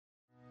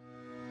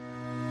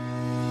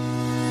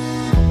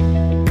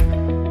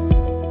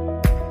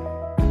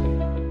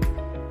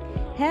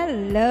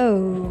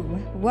Hello,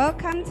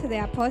 welcome to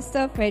the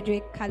Apostle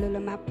Frederick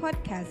Kaluluma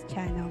podcast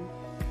channel.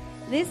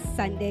 This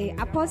Sunday,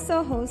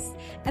 Apostle hosts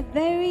a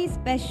very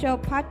special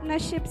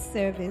partnership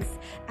service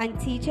and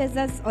teaches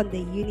us on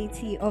the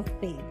unity of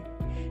faith.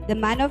 The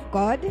man of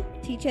God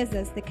teaches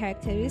us the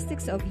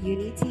characteristics of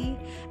unity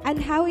and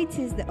how it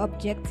is the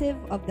objective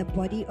of the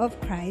body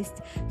of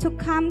Christ to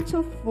come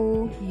to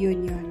full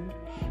union.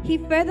 He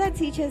further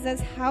teaches us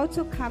how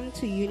to come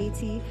to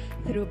unity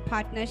through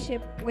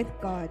partnership with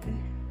God.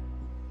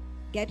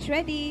 Get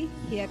ready,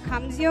 here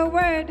comes your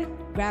word.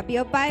 Grab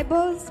your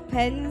Bibles,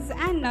 pens,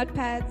 and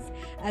notepads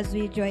as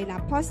we join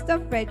Apostle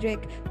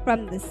Frederick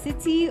from the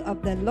City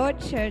of the Lord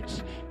Church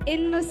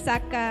in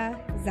Lusaka,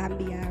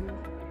 Zambia.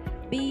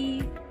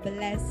 Be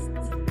blessed.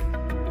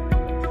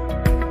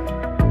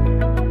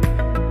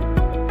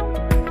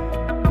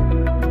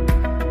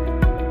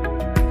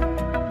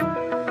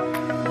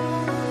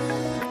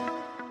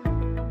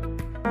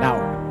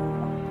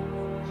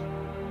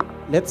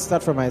 Let's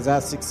start from Isaiah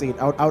 6:8.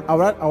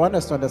 I want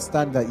us to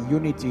understand that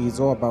unity is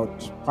all about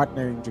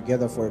partnering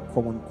together for a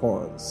common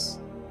cause.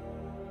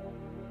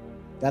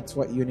 That's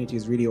what unity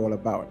is really all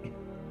about.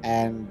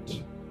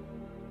 And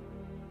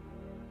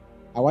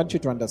I want you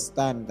to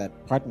understand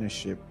that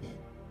partnership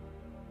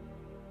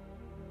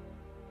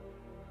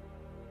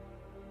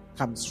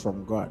comes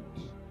from God.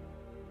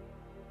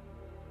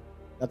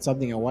 That's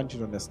something I want you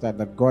to understand,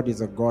 that God is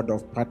a God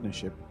of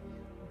partnership.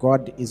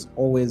 God is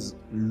always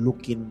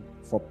looking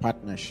for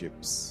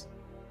partnerships.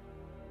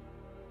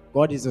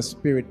 God is a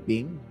spirit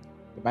being.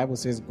 The Bible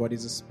says God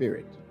is a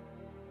spirit.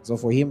 So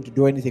for him to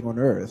do anything on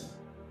earth,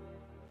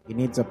 he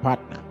needs a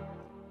partner.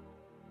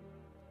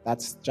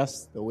 That's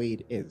just the way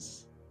it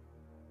is.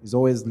 He's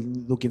always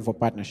looking for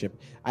partnership.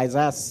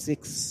 Isaiah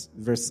 6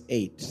 verse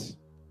 8.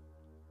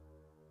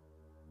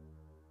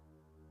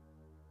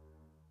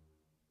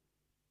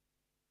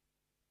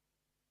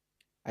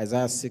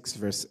 Isaiah 6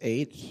 verse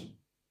 8.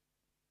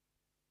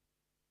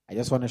 I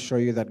just want to show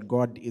you that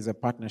God is a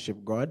partnership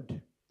God.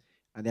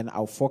 And then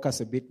I'll focus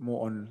a bit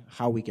more on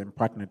how we can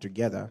partner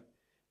together.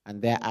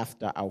 And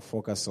thereafter, I'll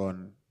focus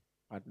on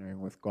partnering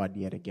with God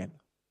yet again.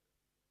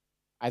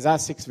 Isaiah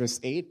 6 verse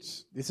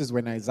 8. This is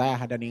when Isaiah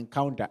had an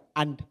encounter.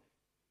 And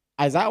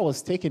Isaiah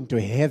was taken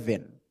to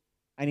heaven.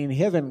 And in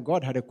heaven,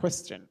 God had a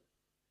question.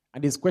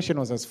 And his question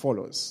was as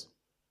follows.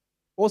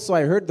 Also,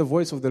 I heard the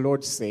voice of the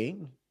Lord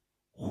saying,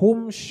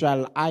 whom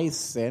shall I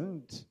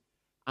send,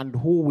 and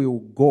who will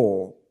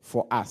go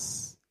for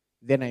us?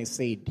 Then I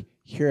said,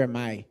 here am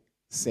I,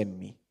 send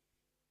me.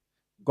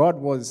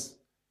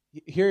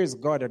 Here is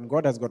God, and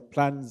God has got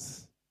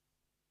plans,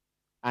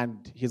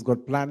 and he's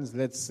got plans,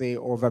 let's say,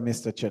 over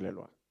Mr.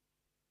 Chelelwa.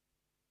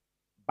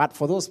 But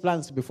for those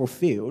plans to be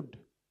fulfilled,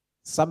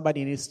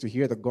 somebody needs to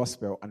hear the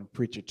gospel and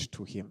preach it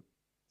to him.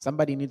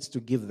 Somebody needs to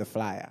give the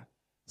flyer.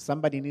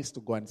 Somebody needs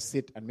to go and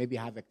sit and maybe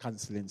have a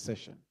counseling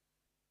session.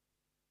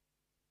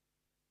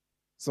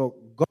 So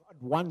God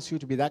wants you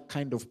to be that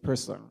kind of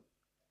person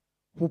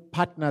who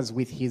partners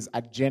with his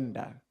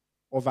agenda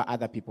over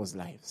other people's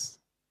lives.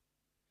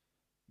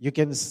 You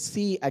can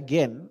see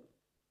again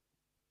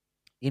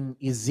in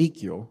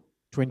Ezekiel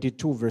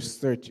 22 verse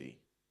 30.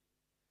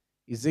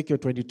 Ezekiel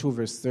 22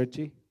 verse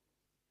 30.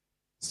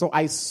 So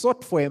I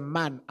sought for a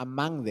man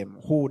among them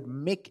who would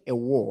make a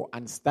wall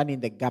and stand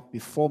in the gap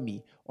before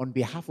me on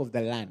behalf of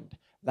the land,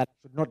 that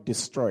should not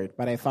destroy it,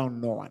 but I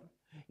found no one.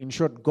 In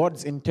short,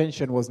 God's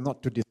intention was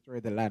not to destroy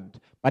the land,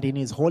 but in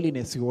his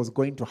holiness, he was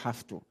going to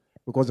have to,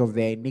 because of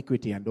their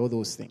iniquity and all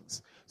those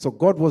things. So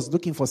God was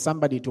looking for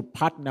somebody to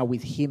partner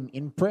with him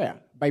in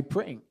prayer, by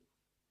praying.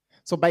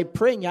 So by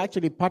praying, you're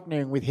actually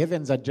partnering with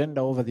heaven's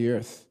agenda over the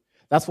earth.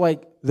 That's why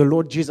the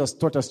Lord Jesus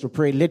taught us to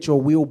pray, let your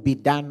will be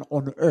done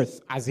on earth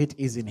as it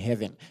is in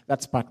heaven.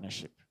 That's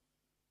partnership.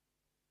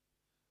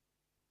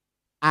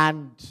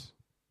 And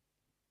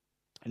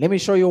let me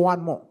show you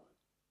one more.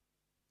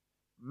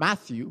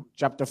 Matthew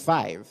chapter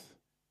 5,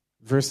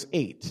 verse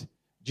 8.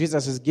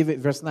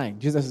 Verse 9.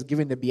 Jesus is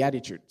giving the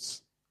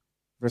Beatitudes.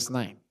 Verse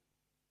 9.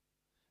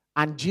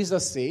 And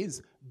Jesus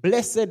says,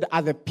 blessed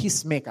are the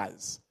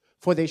peacemakers,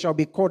 for they shall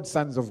be called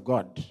sons of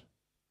God.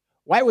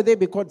 Why would they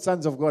be called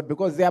sons of God?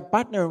 Because they are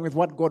partnering with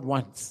what God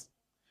wants.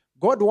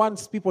 God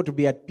wants people to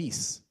be at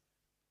peace.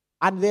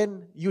 And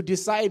then you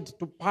decide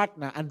to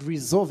partner and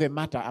resolve a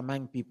matter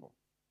among people.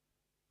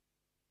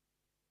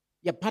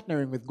 You're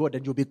partnering with God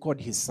and you'll be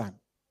called his son.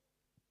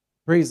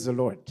 Praise the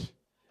Lord.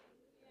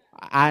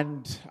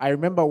 And I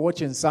remember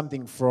watching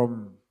something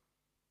from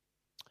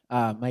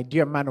my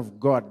dear man of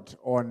God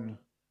on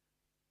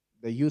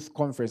the youth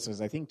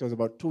conferences. I think it was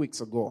about 2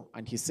 weeks ago.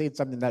 And he said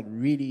something that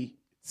really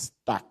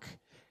stuck.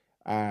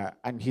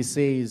 And he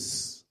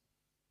says,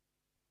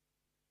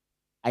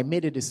 I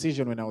made a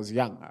decision when I was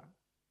younger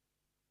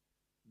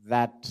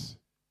that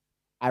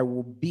I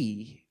will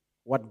be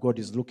what God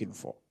is looking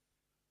for.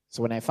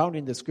 So when I found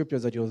in the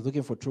scriptures that he was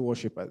looking for true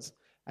worshipers,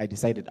 I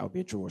decided I'll be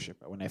a true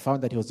worshiper. When I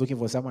found that he was looking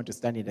for someone to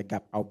stand in the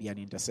gap, I'll be an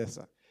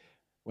intercessor.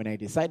 When I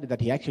decided that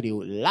he actually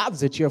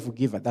loves a cheerful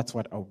giver, that's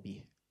what I'll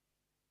be.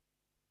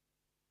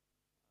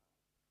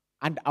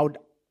 And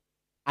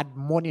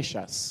admonish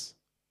us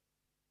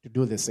to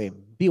do the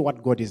same. Be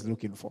what God is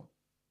looking for.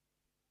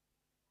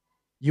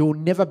 You will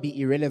never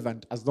be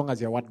irrelevant as long as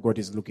you're what God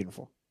is looking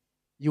for.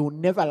 You will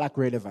never lack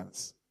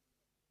relevance.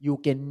 You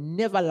can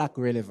never lack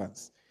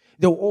relevance.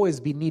 There will always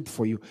be need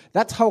for you.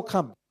 That's how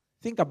come.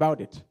 Think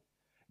about it.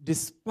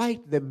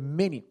 Despite the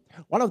many,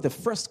 one of the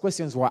first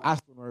questions we were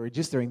asked when we were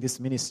registering this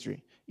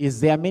ministry is,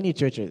 there are many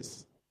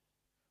churches.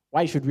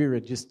 Why should we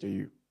register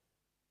you?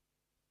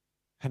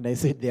 And I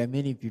said, there are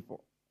many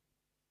people.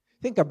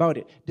 Think about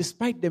it.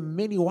 Despite the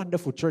many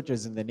wonderful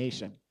churches in the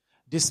nation,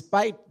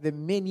 despite the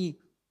many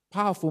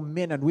powerful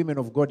men and women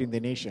of God in the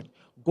nation,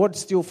 God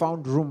still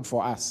found room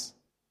for us.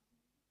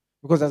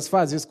 Because as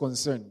far as He's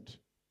concerned,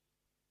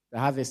 the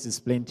harvest is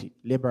plenty,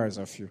 laborers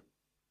are few.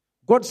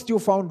 God still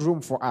found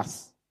room for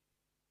us.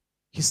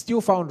 He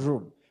still found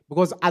room.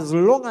 Because as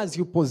long as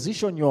you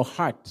position your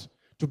heart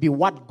to be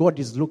what God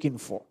is looking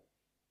for,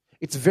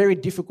 it's very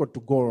difficult to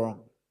go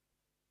wrong.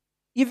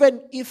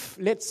 Even if,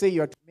 let's say,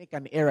 you're to make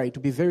an error, it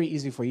will be very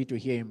easy for you to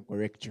hear Him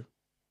correct you.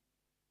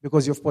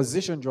 Because you've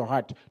positioned your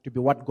heart to be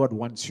what God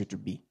wants you to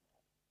be.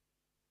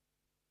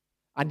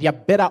 And you're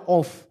better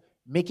off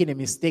making a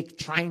mistake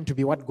trying to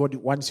be what God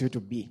wants you to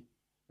be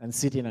than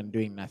sitting and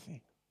doing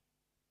nothing.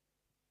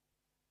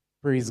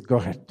 Praise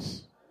God.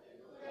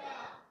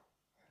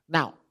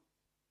 Now,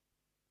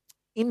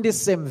 in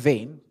this same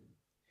vein,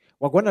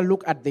 we're going to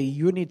look at the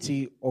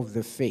unity of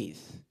the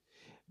faith.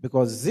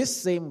 Because this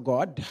same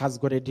God has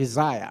got a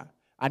desire,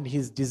 and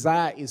His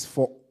desire is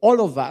for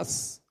all of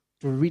us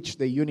to reach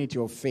the unity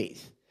of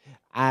faith.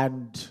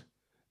 And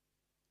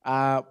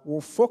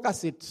we'll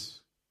focus it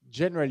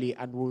generally,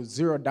 and we'll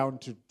zero down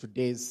to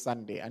today's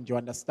Sunday, and you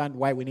understand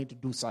why we need to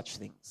do such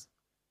things.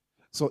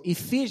 So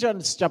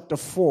Ephesians chapter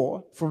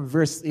 4, from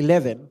verse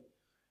 11,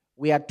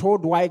 we are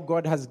told why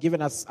God has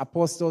given us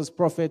apostles,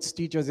 prophets,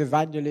 teachers,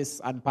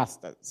 evangelists, and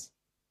pastors.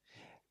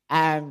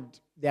 And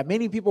there are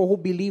many people who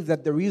believe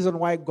that the reason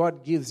why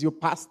God gives you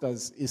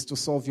pastors is to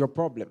solve your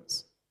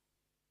problems.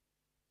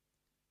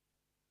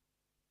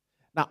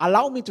 Now,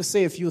 allow me to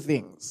say a few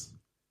things,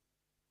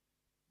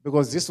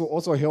 because this will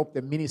also help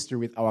the ministry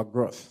with our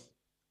growth.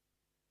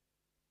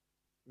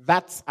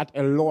 That's at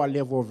a lower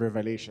level of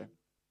revelation.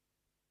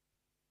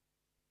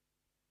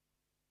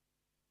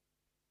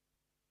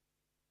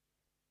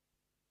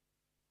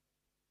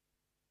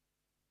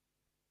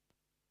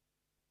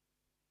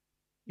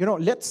 You know,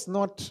 let's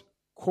not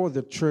call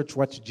the church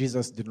what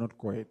Jesus did not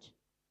call it.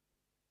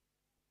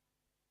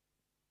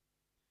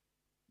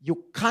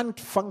 You can't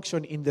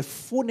function in the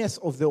fullness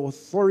of the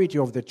authority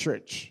of the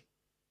church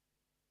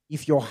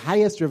if your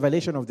highest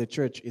revelation of the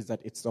church is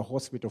that it's the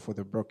hospital for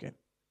the broken.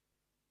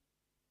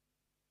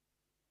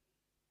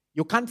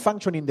 You can't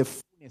function in the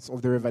fullness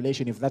of the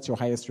revelation if that's your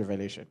highest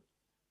revelation.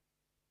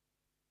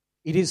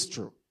 It is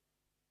true.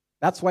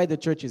 That's why the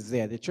church is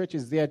there. The church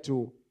is there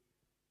to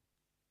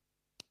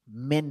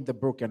mend the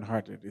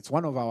brokenhearted. It's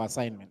one of our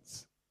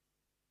assignments.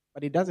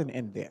 But it doesn't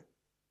end there.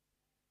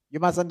 You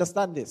must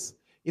understand this.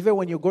 Even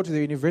when you go to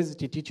the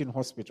university teaching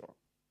hospital,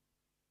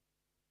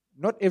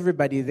 not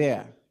everybody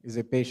there is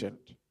a patient.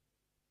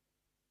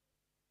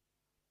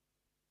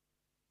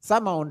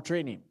 Some are on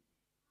training.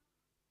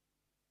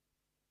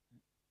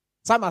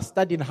 Some are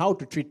studying how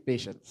to treat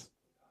patients.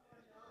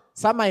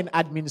 Some are in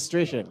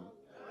administration.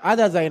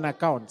 Others are in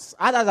accounts.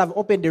 Others have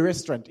opened a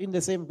restaurant in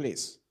the same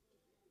place.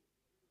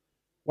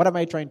 What am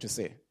I trying to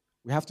say?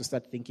 We have to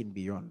start thinking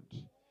beyond.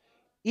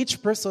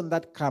 Each person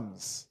that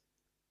comes,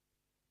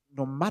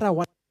 no matter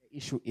what the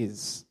issue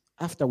is,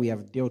 after we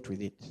have dealt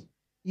with it,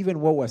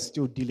 even while we're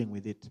still dealing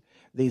with it,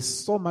 there is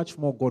so much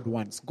more God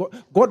wants.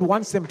 God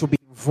wants them to be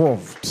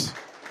involved.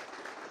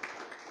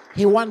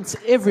 He wants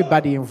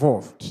everybody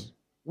involved.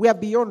 We are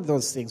beyond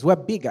those things. We're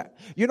bigger.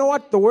 You know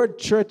what? The word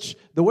church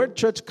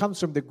comes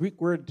from the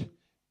Greek word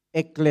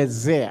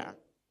ekklesia.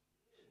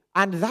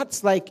 And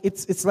that's like,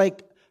 it's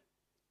like,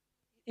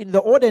 in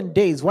the olden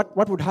days,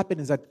 what would happen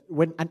is that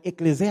when an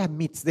ecclesia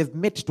meets, they've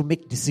met to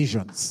make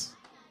decisions.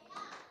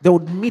 They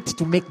would meet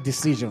to make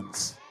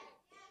decisions.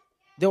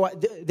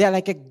 They're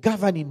like a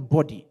governing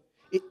body.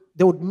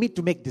 They would meet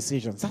to make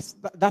decisions.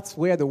 That's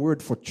where the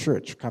word for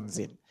church comes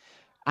in.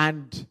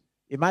 And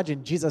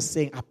imagine Jesus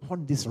saying,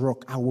 upon this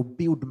rock, I will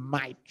build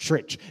my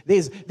church.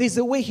 There's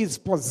a way He's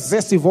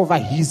possessive over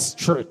His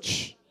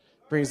church.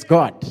 Praise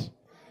God.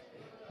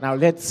 Now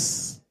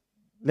let's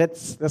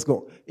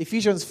go.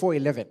 Ephesians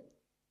 4:11.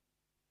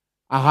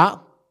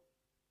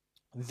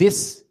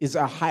 This is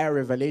a higher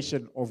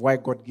revelation of why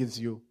God gives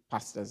you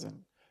pastors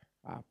and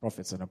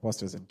prophets and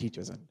apostles and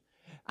teachers.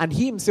 And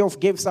He Himself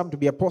gave some to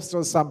be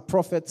apostles, some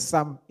prophets,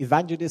 some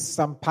evangelists,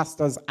 some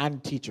pastors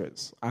and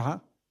teachers.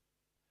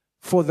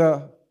 For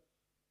the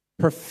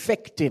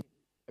perfecting.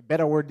 A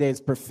better word there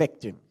is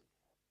perfecting.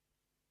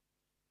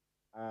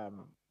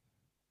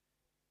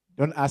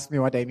 Don't ask me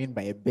what I mean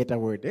by a better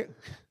word.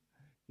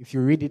 If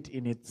you read it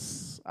in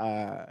its...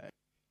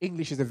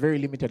 English is a very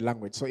limited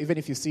language. So even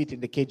if you see it in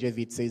the KJV,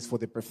 it says for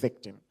the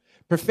perfecting.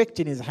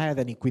 Perfecting is higher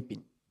than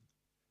equipping.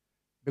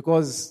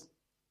 Because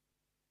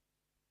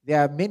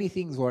there are many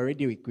things we're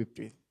already equipped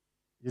with.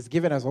 He's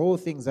given us all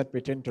things that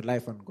pertain to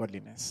life and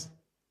godliness.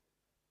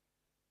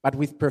 But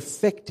with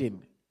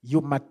perfecting, you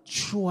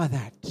mature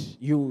that.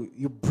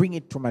 You bring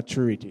it to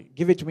maturity.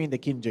 Give it to me in the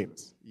King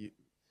James.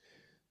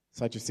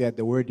 So that you see that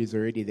the word is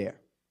already there.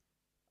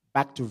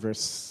 Back to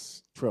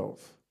verse 12.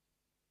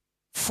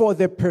 For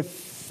the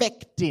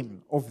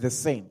perfecting of the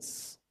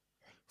saints,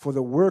 for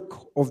the work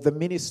of the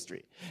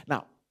ministry.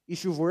 Now,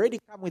 if you've already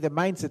come with the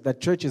mindset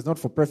that church is not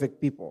for perfect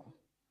people,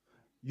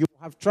 you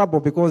have trouble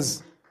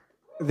because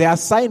the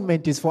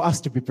assignment is for us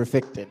to be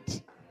perfected.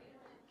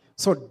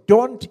 So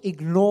don't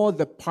ignore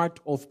the part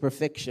of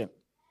perfection.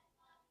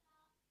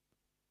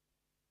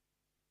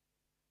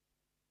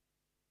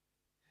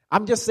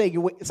 I'm just saying,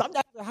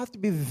 sometimes you have to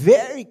be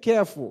very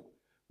careful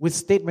with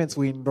statements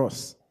we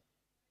endorse.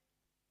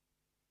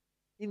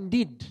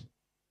 Indeed,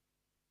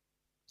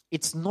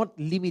 it's not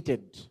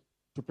limited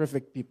to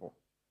perfect people,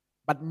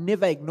 but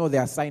never ignore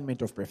the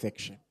assignment of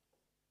perfection.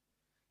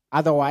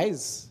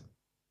 Otherwise,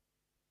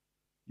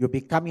 you'll be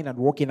coming and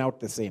walking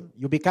out the same.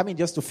 You'll be coming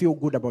just to feel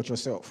good about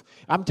yourself.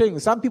 I'm telling you,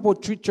 some people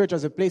treat church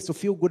as a place to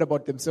feel good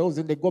about themselves,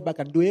 and they go back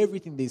and do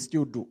everything they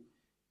still do.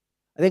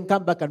 And then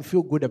come back and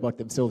feel good about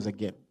themselves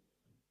again.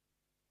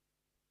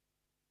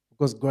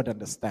 Because God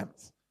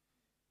understands.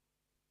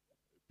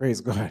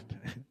 Praise God.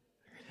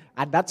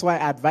 And that's why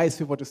I advise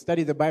people to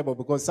study the Bible,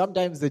 because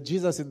sometimes the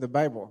Jesus in the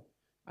Bible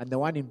and the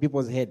one in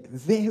people's head,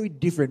 very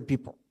different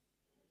people.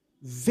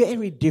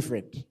 Very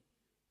different.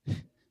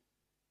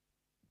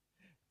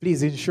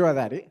 Please ensure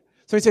that.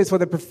 So it says, for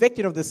the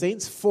perfecting of the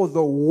saints, for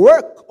the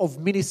work of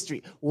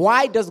ministry.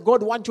 Why does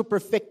God want you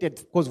perfected?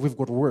 Because we've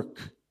got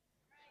work.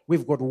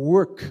 We've got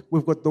work.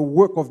 We've got the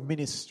work of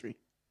ministry.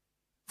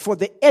 For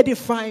the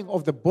edifying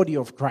of the body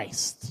of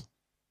Christ.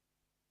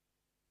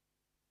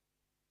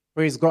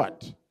 Praise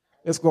God.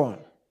 Let's go on.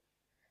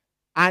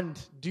 And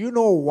do you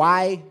know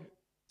why,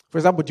 for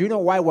example, do you know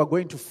why we're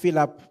going to fill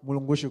up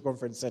Mulungushi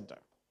Conference Center?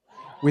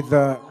 With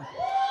the...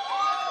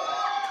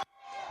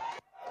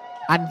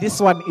 And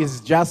this one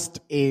is just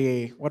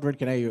a, what word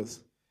can I use?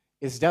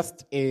 It's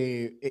just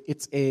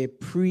it's a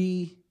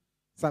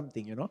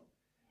pre-something, you know?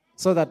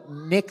 So that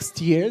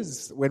next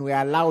year's, when we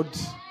are allowed,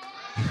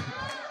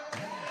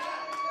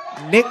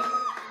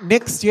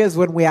 next year's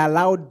when we are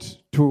allowed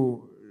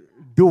to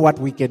do what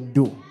we can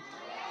do.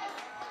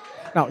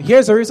 Now,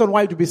 here's the reason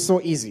why it will be so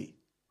easy.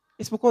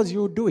 It's because you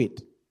will do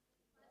it.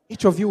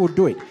 Each of you will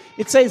do it.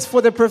 It says,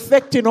 for the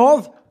perfecting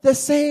of the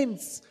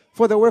saints,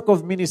 for the work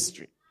of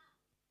ministry.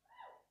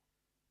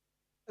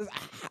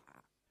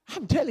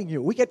 I'm telling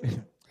you, we get...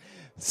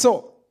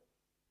 So,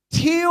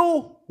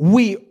 till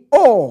we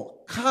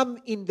all come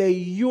in the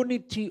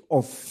unity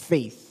of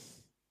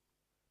faith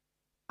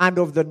and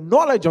of the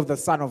knowledge of the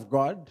Son of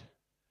God,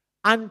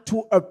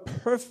 unto a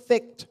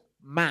perfect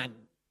man,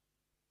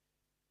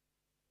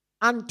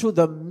 unto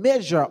the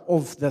measure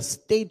of the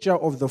stature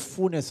of the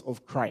fullness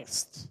of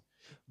Christ.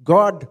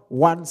 God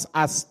wants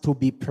us to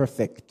be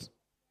perfect.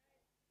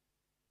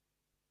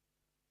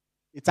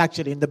 It's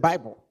actually in the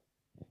Bible.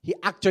 He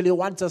actually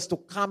wants us to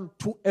come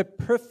to a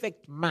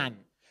perfect man.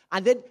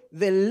 And then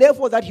the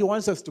level that he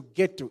wants us to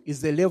get to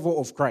is the level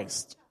of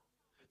Christ.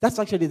 That's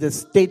actually the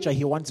stature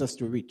he wants us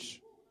to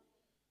reach.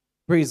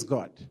 Praise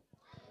God.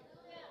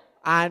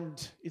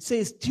 And it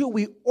says, till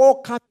we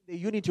all come in the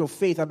unity of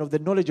faith and of the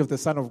knowledge of the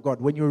Son of God.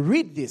 When you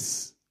read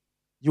this,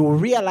 you will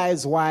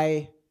realize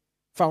why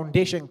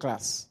foundation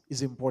class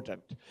is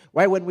important.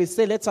 Why when we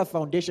say, let's have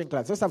foundation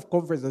class, let's have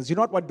conferences, you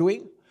know what we're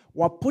doing?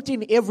 We're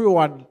putting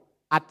everyone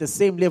at the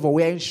same level.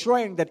 We're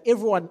ensuring that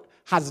everyone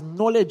has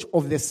knowledge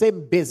of the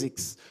same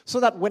basics, so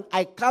that when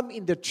I come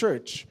in the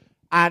church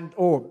and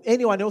or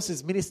anyone else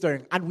is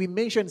ministering and we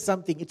mention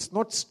something, it's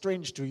not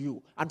strange to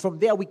you. And from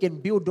there we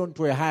can build on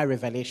to a higher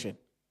revelation.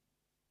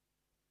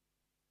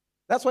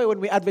 That's why when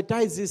we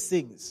advertise these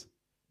things,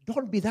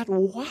 don't be that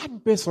one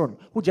person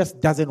who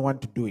just doesn't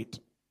want to do it.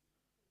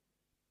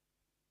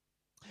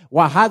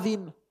 We're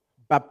having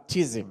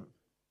baptism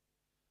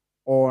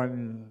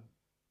on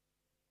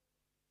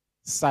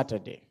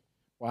Saturday.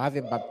 We're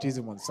having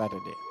baptism on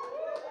Saturday.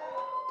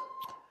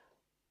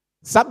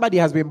 Somebody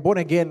has been born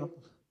again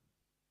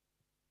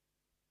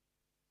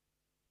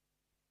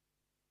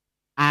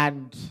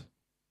and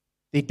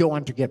they don't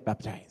want to get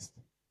baptized.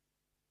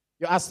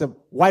 You ask them,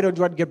 why don't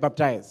you want to get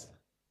baptized?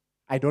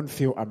 I don't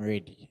feel I'm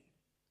ready.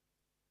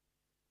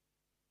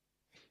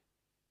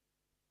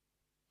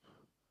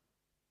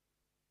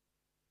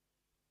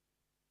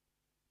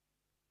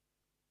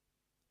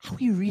 Are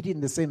we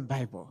reading the same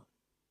Bible?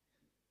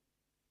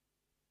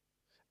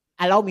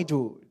 Allow me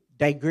to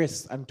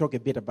digress and talk a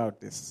bit about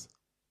this.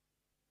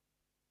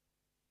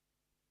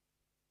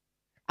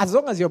 As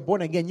long as you're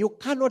born again, you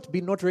cannot be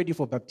not ready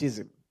for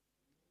baptism.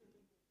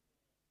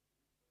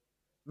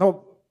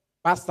 No,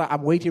 Pastor,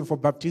 I'm waiting for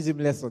baptism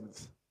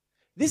lessons.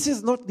 This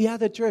is not the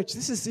other church.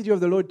 This is City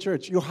of the Lord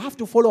Church. You have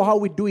to follow how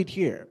we do it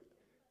here.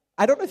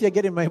 I don't know if you're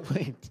getting my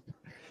point.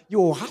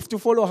 You have to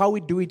follow how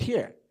we do it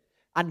here.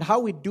 And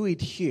how we do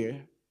it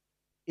here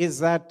is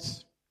that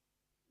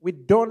we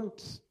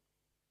don't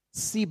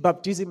see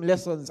baptism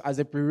lessons as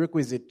a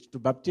prerequisite to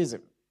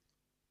baptism.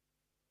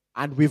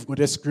 And we've got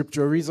a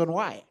scriptural reason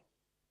why.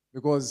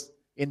 Because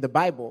in the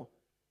Bible,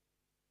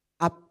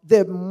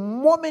 the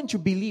moment you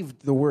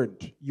believed the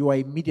word, you are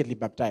immediately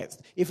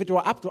baptized. If it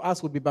were up to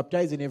us, we'd be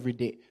baptizing every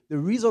day. The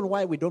reason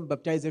why we don't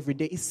baptize every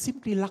day is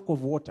simply lack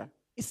of water.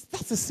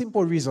 That's a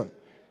simple reason.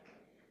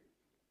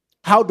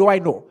 How do I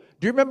know?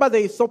 Do you remember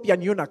the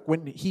Ethiopian eunuch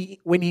when he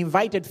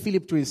invited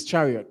Philip to his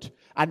chariot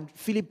and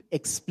Philip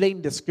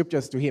explained the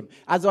scriptures to him?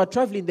 As they were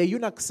traveling, the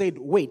eunuch said,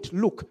 wait,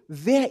 look,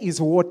 there is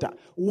water.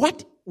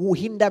 What will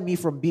hinder me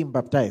from being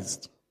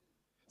baptized?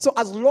 So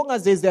as long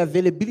as there's the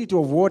availability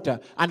of water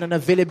and an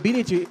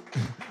availability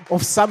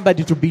of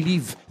somebody to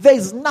believe, there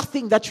is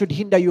nothing that should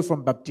hinder you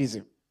from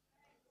baptism.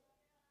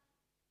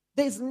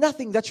 There is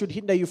nothing that should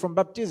hinder you from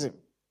baptism.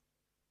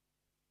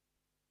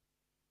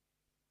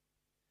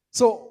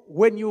 So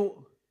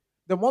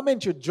the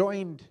moment you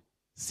joined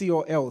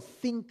COL,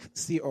 think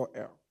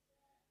COL.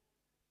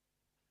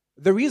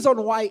 The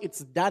reason why it's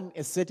done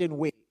a certain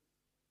way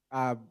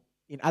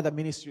in other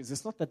ministries,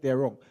 it's not that they're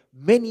wrong.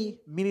 Many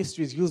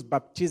ministries use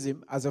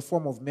baptism as a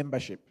form of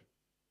membership.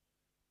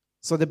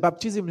 So the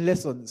baptism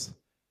lessons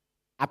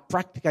are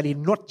practically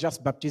not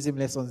just baptism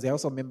lessons, they're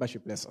also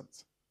membership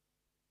lessons.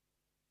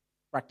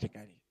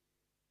 Practically.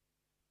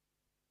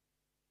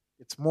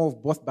 It's more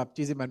of both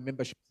baptism and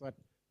membership. But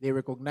they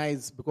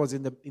recognize, because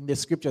in the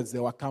scriptures they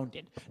were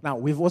counted. Now,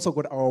 we've also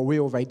got our way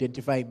of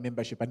identifying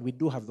membership, and we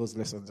do have those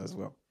lessons as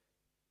well.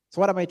 So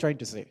what am I trying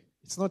to say?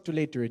 It's not too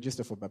late to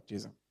register for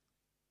baptism.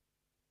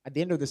 At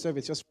the end of the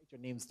service, just write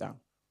your names down.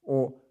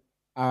 Or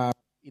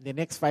in the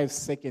next 5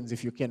 seconds,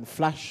 if you can,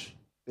 flash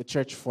the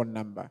church phone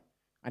number.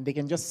 And they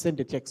can just send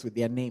a text with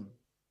their name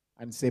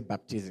and say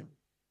baptism.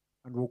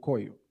 And we'll call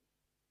you.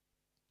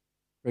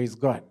 Praise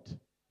God.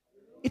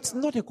 It's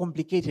not a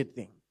complicated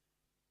thing.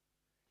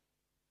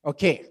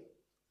 Okay.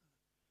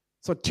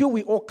 So till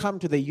we all come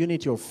to the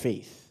unity of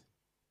faith.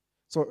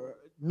 So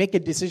make a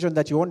decision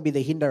that you won't be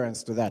the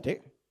hindrance to that.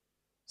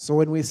 So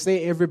when we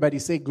say everybody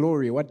say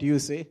glory, what do you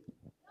say?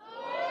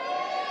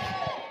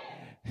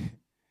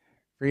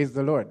 Praise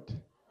the Lord.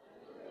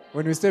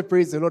 When we say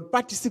praise the Lord,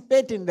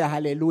 participate in the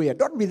hallelujah.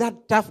 Don't be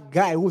that tough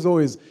guy who's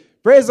always,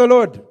 praise the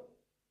Lord.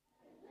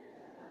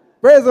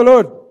 Praise the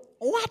Lord.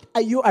 What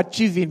are you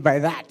achieving by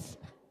that?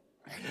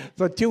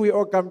 So till we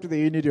all come to the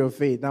unity of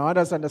faith. Now, I want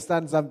us to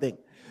understand something.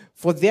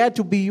 For there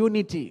to be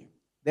unity,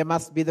 there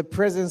must be the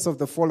presence of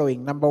the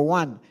following. Number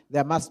one,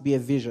 there must be a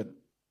vision.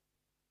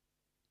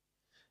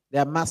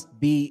 There must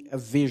be a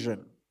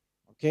vision.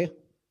 Okay?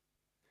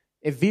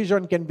 A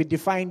vision can be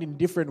defined in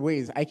different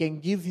ways. I can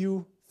give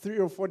you 3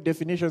 or 4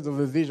 definitions of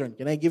a vision.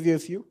 Can I give you a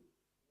few?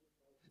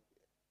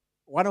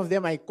 One of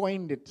them, I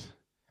coined it.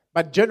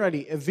 But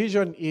generally, a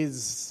vision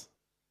is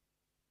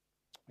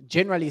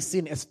generally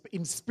seen as,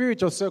 in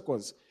spiritual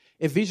circles,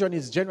 a vision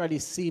is generally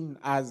seen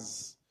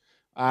as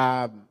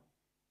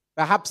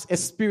perhaps a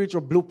spiritual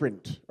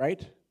blueprint,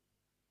 right?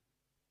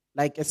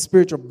 Like a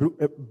spiritual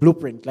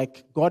blueprint.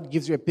 Like God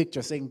gives you a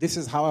picture saying, this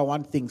is how I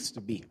want things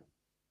to be.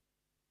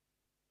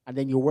 And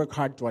then you work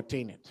hard to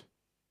attain it.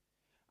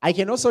 I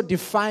can also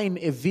define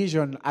a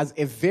vision as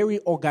a very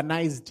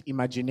organized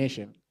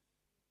imagination.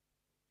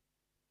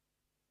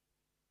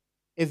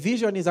 A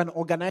vision is an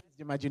organized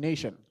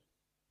imagination.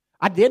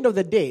 At the end of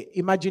the day,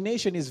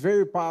 imagination is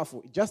very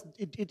powerful.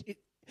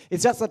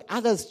 It's just that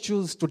others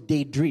choose to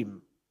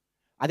daydream.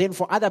 And then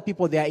for other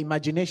people, their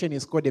imagination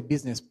is called a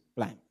business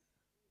plan.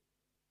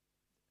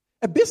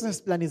 A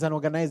business plan is an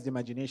organized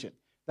imagination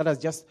that has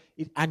just,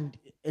 and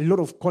a lot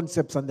of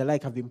concepts and the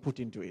like have been put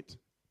into it.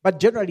 But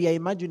generally, I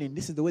imagining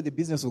this is the way the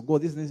business will go.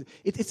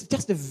 It's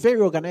just a very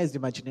organized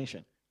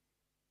imagination.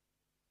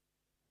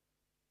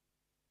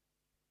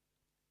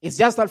 It's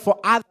just that for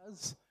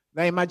others,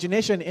 the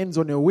imagination ends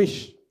on a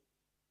wish.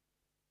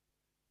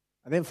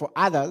 And then for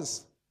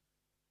others,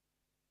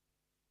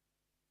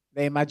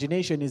 the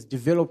imagination is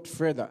developed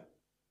further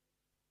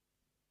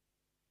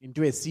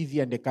into a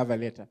CV and a cover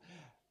letter.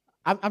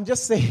 I'm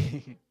just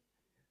saying,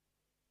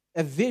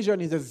 a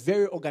vision is a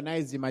very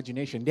organized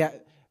imagination. There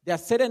are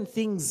certain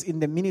things in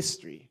the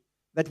ministry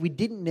that we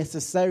didn't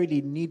necessarily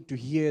need to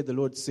hear the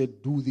Lord say,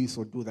 do this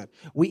or do that.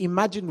 We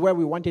imagined where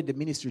we wanted the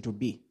ministry to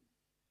be.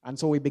 And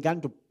so we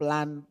began to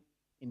plan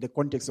in the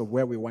context of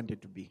where we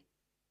wanted to be.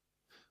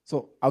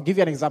 So I'll give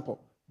you an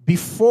example.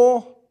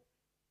 Before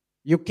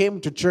you came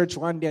to church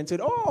one day and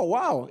said, oh,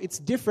 wow, it's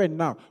different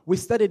now. We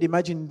started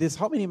imagining this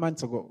how many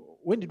months ago?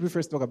 When did we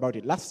first talk about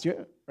it? Last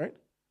year, right?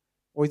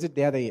 Or is it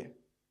the other year?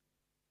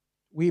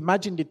 We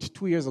imagined it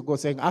 2 years ago,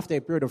 saying after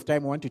a period of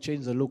time, we want to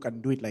change the look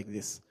and do it like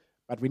this.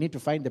 But we need to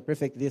find the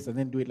perfect this and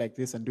then do it like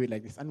this and do it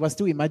like this. And we're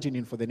still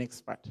imagining for the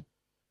next part.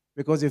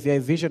 Because if you're a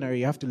visionary,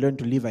 you have to learn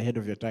to live ahead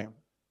of your time.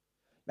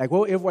 Like,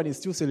 well, everyone is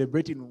still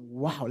celebrating,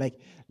 wow, like,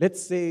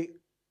 let's say,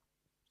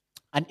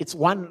 and it's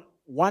one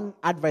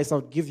advice I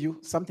would give you,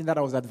 something that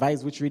I was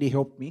advised which really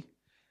helped me.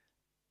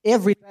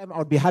 Every time I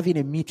would be having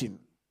a meeting,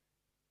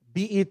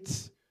 be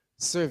it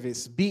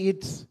service, be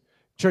it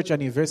church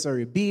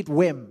anniversary, be it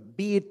WEM,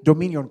 be it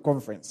Dominion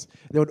Conference,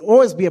 there would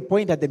always be a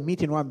point at the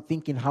meeting where I'm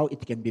thinking how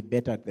it can be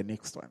better at the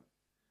next one.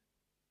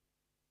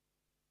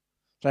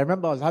 So I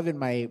remember I was having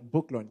my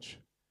book launch,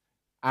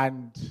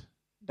 and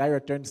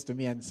Dairo turns to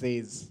me and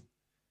says,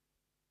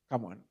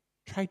 come on,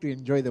 try to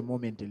enjoy the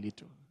moment a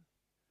little.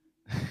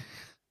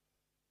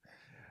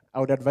 I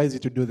would advise you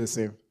to do the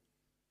same.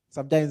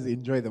 Sometimes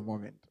enjoy the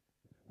moment,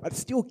 but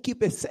still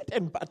keep a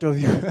certain part of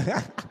you.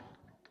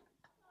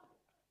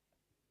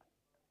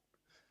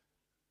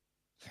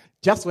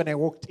 Just when I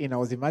walked in, I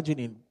was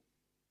imagining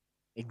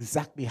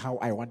exactly how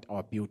I want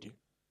our building.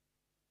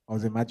 I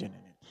was imagining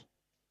it.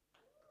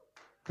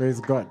 Praise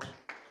God.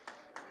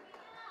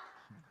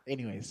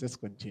 Anyways, let's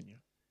continue.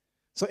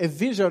 So a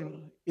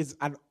vision is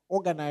an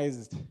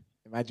organized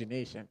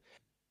imagination.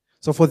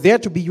 So for there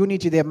to be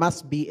unity, there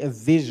must be a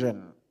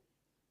vision.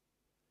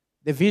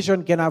 The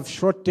vision can have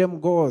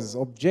short-term goals,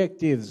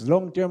 objectives,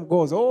 long-term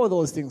goals, all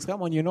those things.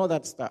 Come on, you know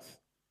that stuff.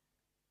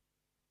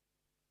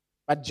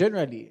 But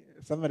generally,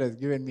 somebody has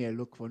given me a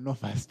look for no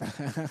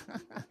faster.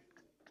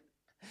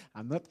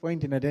 I'm not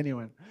pointing at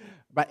anyone.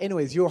 But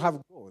anyways, you have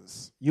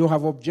goals. You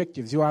have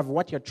objectives. You have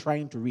what you're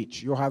trying to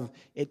reach. You have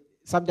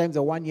sometimes a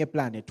 1-year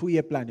plan, a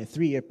 2-year plan, a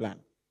 3-year plan.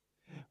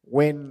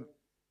 When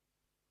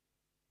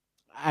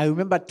I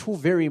remember 2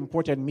 very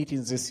important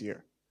meetings this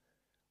year.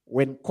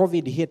 When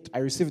COVID hit, I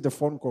received a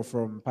phone call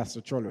from Pastor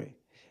Cholwe.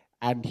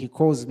 And he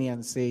calls me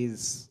and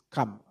says,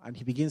 come. And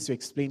he begins to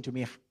explain to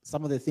me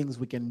some of the things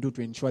we can do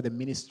to ensure the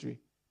ministry.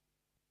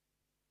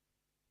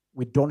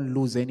 We don't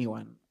lose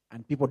anyone.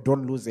 And people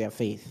don't lose their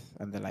faith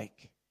and the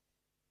like.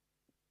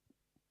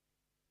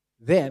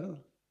 Then,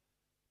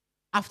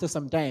 after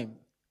some time,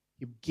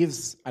 he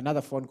gives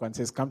another phone call and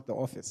says, come to the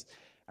office.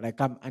 And I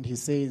come, and he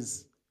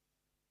says,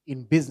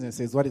 in business,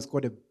 is what is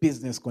called a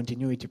business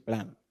continuity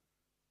plan.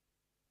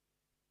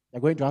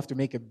 You're going to have to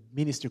make a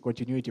ministry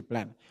continuity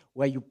plan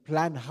where you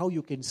plan how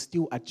you can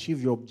still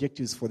achieve your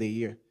objectives for the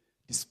year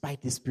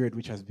despite this period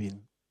which has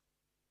been.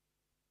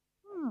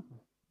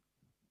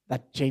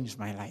 That changed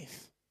my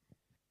life.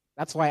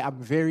 That's why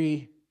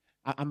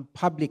I'm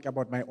public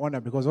about my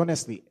honor, because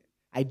honestly,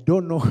 I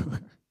don't know.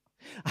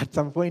 At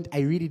some point,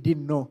 I really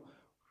didn't know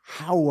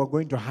how we're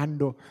going to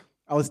handle.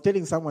 I was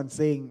telling someone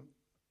saying,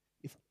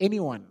 if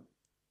anyone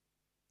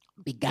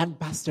began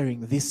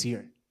pastoring this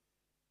year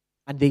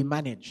and they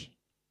manage,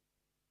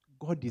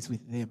 God is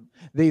with them.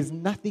 There is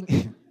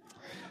nothing.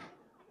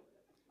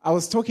 I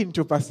was talking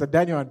to Pastor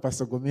Daniel and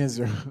Pastor Gomez.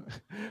 We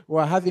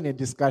were having a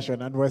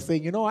discussion and we're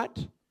saying, you know what?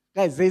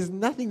 Guys, there is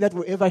nothing that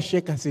will ever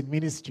shake us in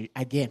ministry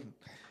again.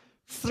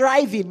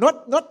 Thriving,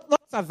 not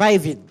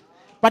surviving,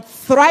 but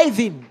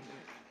thriving.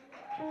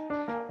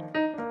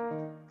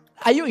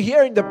 Are you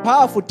hearing the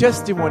powerful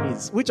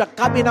testimonies which are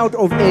coming out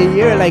of a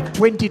year like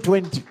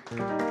 2020?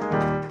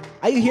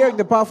 Are you hearing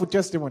the powerful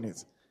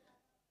testimonies?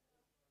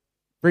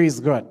 Praise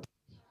God.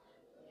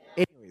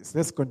 Anyways,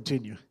 let's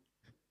continue.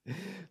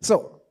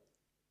 So,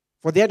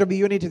 for there to be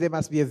unity, there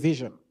must be a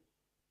vision.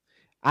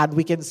 And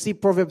we can see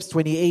Proverbs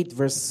 29,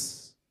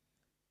 verse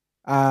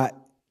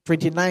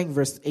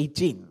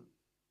 18.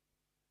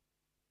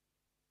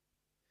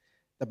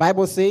 The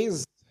Bible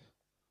says,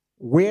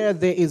 where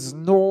there is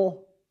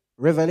no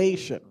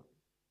revelation.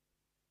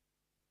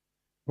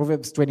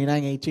 Proverbs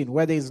 29:18.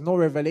 Where there is no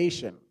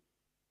revelation.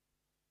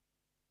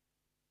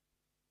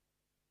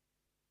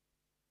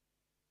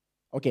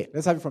 Okay,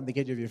 let's have it from the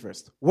KJV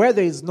first. Where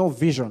there is no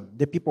vision,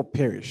 the people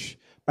perish.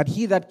 But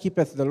he that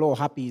keepeth the law,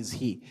 happy is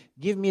he.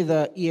 Give me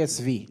the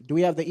ESV. Do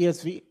we have the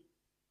ESV?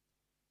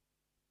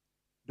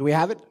 Do we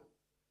have it?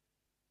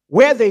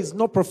 Where there is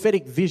no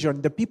prophetic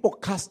vision, the people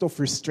cast off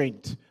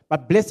restraint.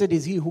 But blessed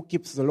is he who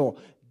keeps the law.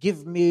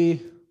 Give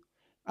me,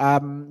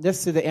 let's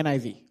see the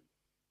NIV.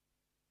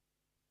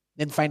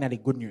 Then finally,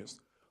 good news.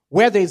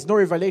 Where there is no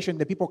revelation,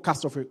 the people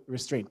cast off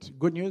restraint.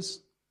 Good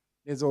news?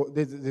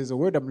 There's a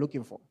word I'm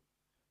looking for.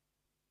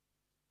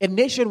 A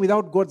nation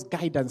without God's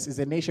guidance is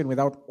a nation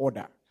without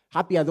order.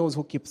 Happy are those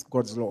who keep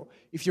God's law.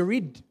 If you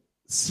read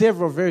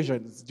several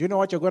versions, do you know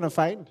what you're going to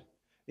find?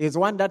 There's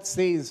one that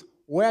says,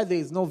 where there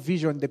is no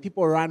vision, the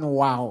people run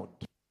wild.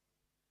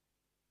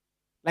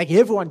 Like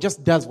everyone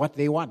just does what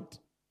they want.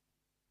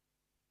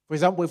 For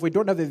example, if we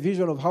don't have a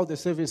vision of how the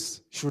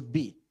service should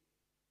be,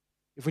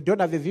 if we don't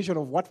have a vision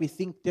of what we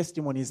think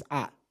testimonies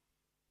are,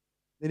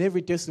 then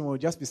every testimony will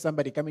just be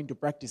somebody coming to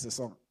practice a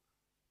song.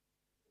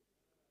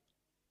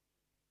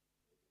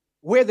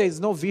 Where there is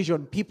no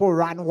vision, people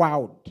run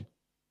wild.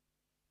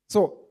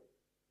 So,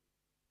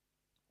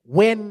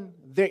 when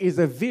there is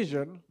a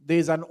vision, there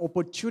is an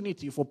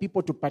opportunity for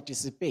people to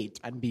participate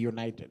and be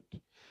united.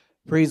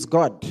 Praise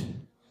God.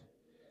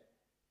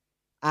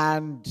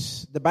 And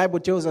the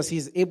Bible tells us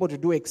He's able to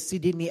do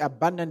exceedingly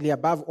abundantly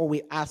above all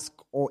we ask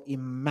or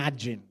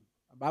imagine.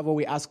 Above all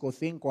we ask or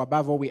think, or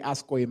above all we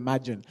ask or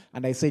imagine.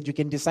 And I said you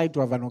can decide to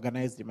have an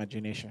organized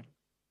imagination.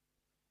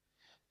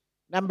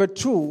 Number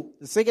 2,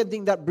 the second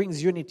thing that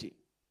brings unity.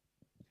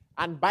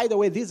 And by the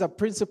way, these are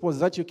principles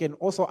that you can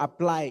also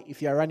apply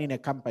if you're running a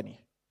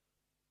company.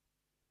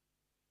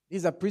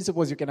 These are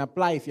principles you can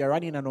apply if you're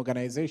running an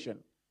organization.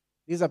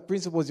 These are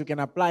principles you can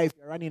apply if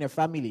you're running a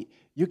family.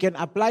 You can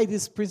apply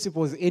these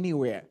principles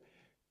anywhere.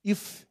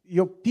 If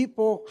your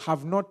people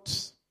have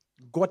not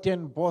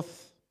gotten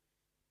both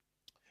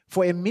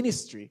For a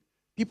ministry,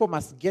 people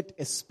must get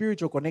a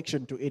spiritual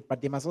connection to it,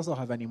 but they must also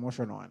have an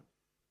emotional one.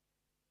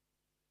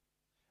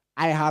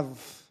 I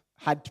have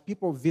had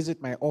people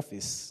visit my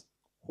office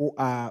who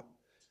are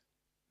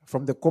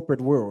from the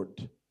corporate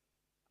world,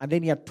 and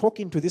then you're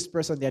talking to this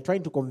person, they're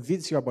trying to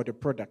convince you about a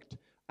product,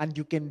 and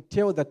you can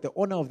tell that the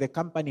owner of the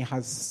company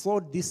has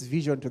sold this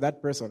vision to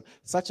that person,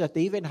 such that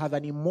they even have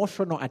an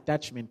emotional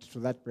attachment to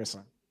that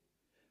person,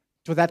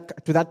 to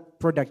that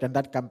product and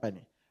that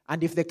company.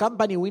 And if the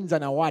company wins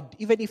an award,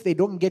 even if they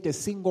don't get a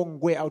single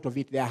way out of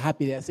it, they are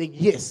happy. They are saying,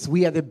 yes,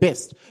 we are the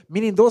best.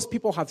 Meaning those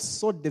people have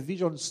sold the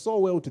vision so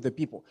well to the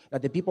people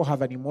that the people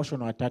have an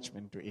emotional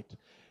attachment to it.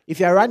 If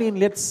you're running,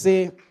 let's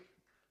say,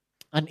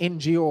 an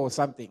NGO or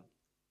something,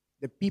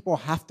 the people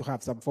have to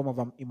have some form of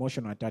an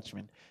emotional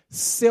attachment.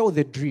 Sell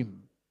the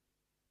dream.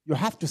 You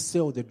have to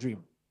sell the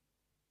dream.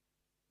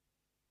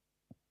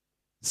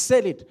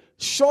 Sell it.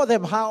 Show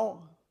them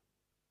how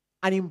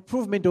an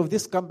improvement of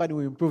this company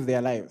will improve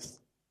their lives.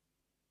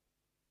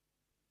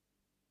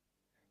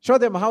 Show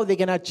them how they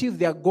can achieve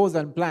their goals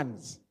and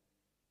plans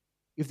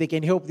if they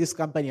can help this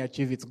company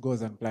achieve its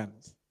goals and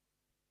plans.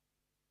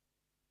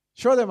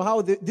 Show them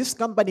how this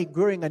company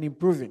growing and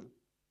improving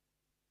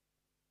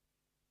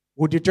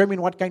will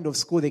determine what kind of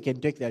school they can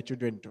take their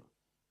children to,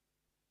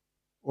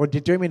 or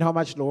determine how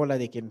much loan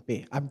they can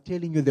pay. I'm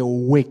telling you, they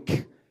will work.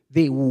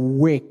 They will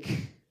work.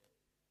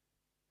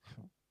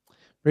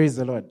 Praise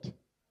the Lord.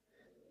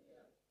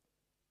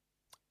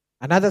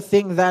 Another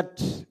thing that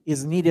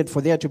is needed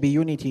for there to be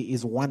unity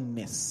is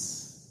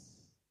oneness.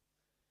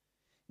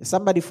 Is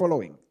somebody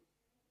following?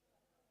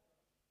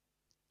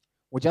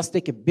 We'll just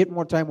take a bit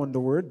more time on the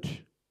word.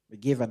 We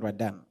give and we're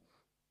done.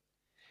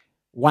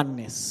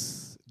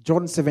 Oneness.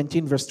 John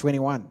 17 verse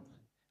 21.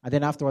 And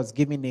then afterwards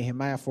give me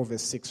Nehemiah 4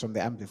 verse 6 from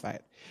the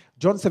Amplified.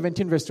 John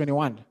 17 verse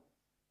 21.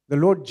 The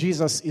Lord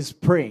Jesus is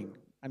praying.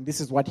 And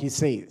this is what he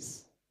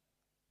says.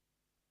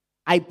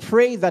 I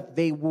pray that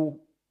they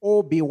will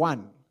all be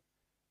one.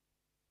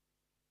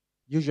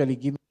 Usually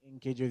give me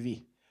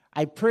NKJV.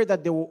 I pray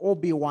that they will all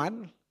be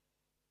one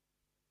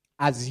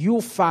as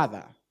you,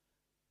 Father,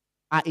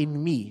 are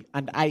in me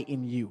and I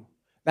in you.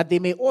 That they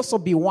may also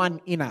be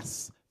one in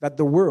us, that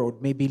the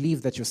world may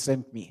believe that you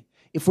sent me.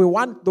 If we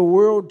want the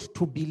world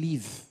to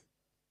believe,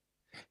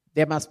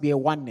 there must be a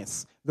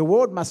oneness. The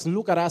world must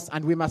look at us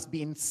and we must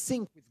be in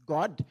sync with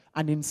God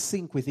and in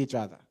sync with each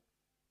other.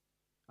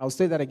 I'll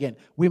say that again.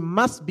 We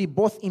must be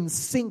both in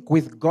sync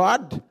with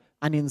God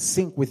and in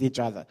sync with each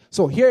other.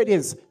 So here it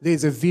is. There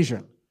is a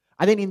vision.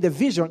 And then in the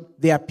vision,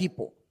 there are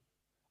people.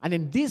 And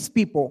then these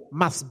people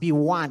must be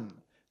one.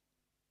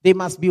 They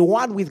must be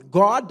one with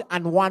God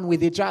and one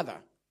with each other.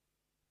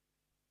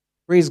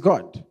 Praise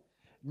God.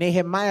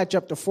 Nehemiah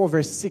chapter 4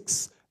 verse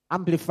 6,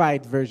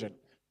 Amplified version.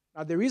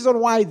 Now the reason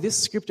why this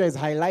scripture is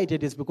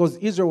highlighted is because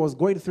Israel was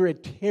going through a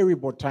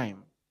terrible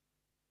time.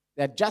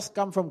 They had just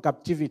come from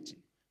captivity.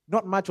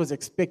 Not much was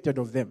expected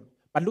of them.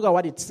 But look at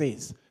what it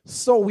says.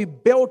 So we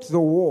built the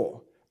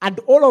wall, and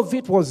all of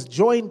it was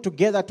joined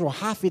together to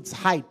half its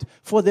height,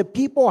 for the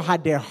people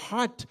had a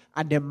heart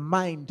and a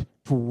mind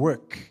to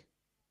work.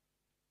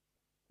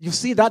 You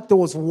see that there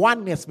was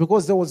oneness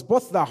because there was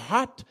both the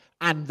heart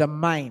and the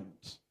mind.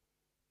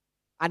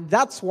 And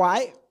that's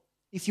why,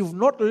 if you've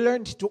not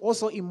learned to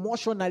also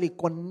emotionally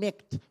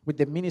connect with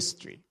the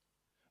ministry,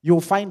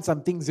 you'll find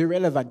some things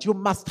irrelevant. You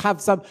must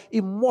have some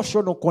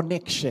emotional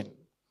connection.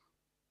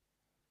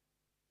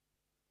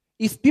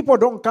 If people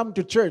don't come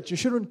to church, you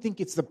shouldn't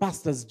think it's the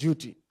pastor's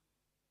duty.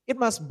 It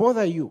must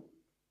bother you.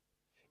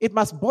 It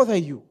must bother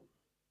you.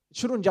 It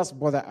shouldn't just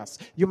bother us.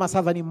 You must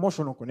have an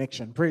emotional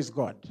connection. Praise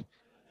God.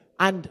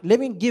 And let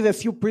me give a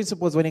few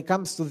principles when it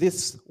comes to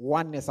this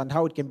oneness and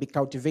how it can be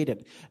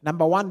cultivated.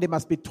 Number one, there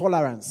must be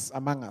tolerance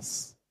among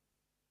us.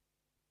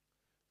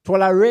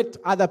 Tolerate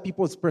other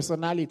people's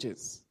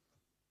personalities.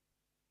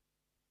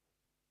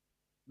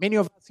 Many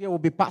of us here will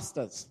be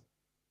pastors.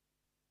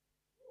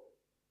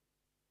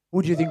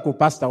 Who do you think will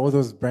pastor all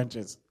those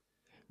branches?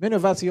 Many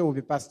of us here will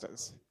be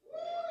pastors.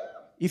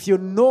 If you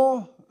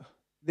know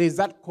there's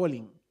that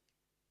calling,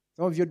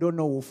 some of you don't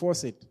know, we'll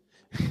force it.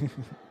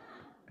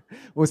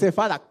 We'll say,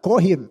 Father, call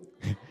him.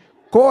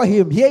 Call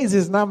him. Here is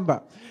his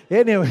number.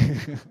 Anyway.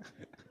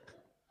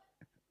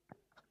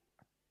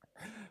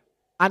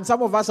 And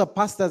some of us are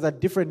pastors at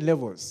different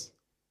levels.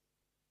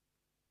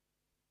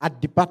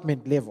 At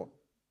department level.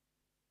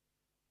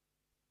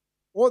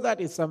 All that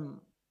is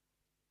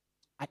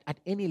at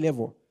any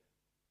level,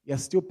 you're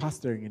still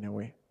pastoring in a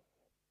way.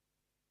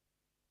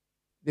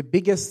 The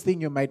biggest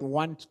thing you might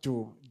want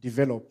to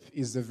develop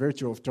is the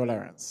virtue of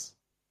tolerance.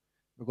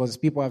 Because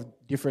people have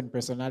different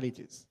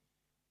personalities.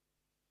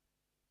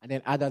 And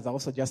then others are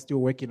also just still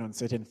working on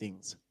certain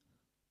things.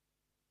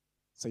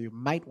 So you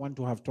might want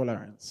to have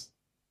tolerance.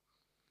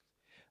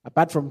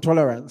 Apart from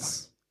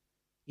tolerance,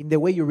 in the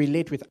way you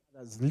relate with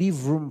others,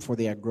 leave room for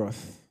their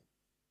growth.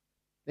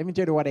 Let me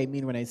tell you what I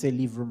mean when I say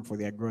leave room for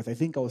their growth. I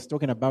think I was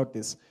talking about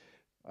this.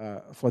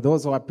 For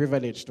those who are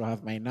privileged to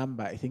have my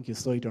number, I think you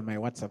saw it on my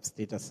WhatsApp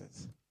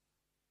statuses.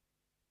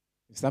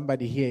 If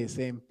somebody here is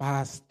saying,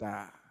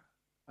 Pastor,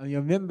 I'm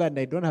your member and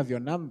I don't have your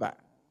number,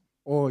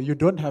 or you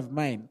don't have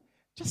mine,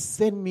 just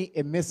send me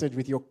a message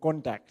with your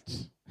contact.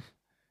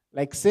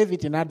 Like, save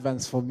it in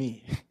advance for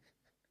me.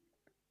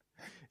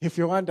 If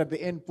you want, at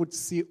the end, put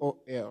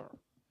COL.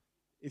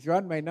 If you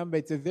want my number,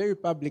 it's a very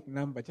public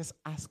number. Just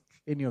ask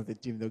any of the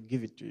team. They'll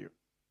give it to you.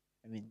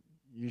 I mean,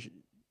 you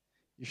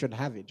should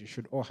have it. You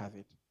should all have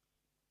it.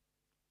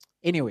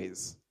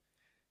 Anyways,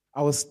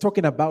 I was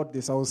talking about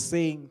this. I was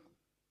saying,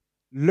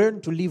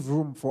 learn to leave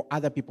room for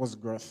other people's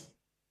growth.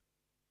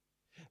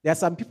 There are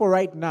some people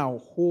right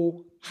now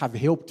who have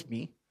helped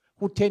me,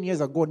 who 10 years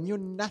ago knew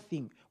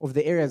nothing of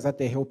the areas that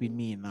they're helping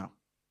me in now.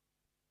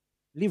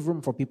 Leave room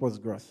for people's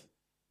growth.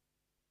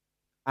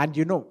 And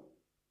you know,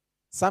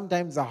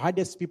 sometimes the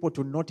hardest people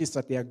to notice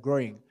that they are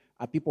growing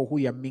are people who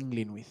you're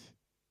mingling with.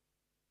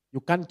 You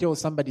can't tell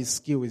somebody's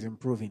skill is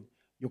improving.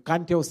 You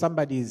can't tell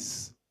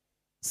somebody's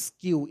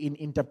skill in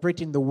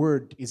interpreting the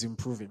word is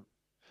improving.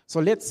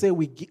 So let's say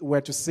we were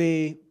to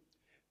say,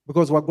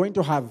 because we're going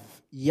to have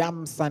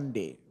Yam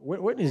Sunday.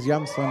 When is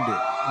Yam Sunday?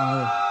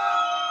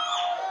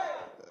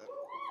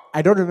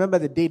 I don't remember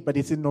the date, but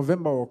it's in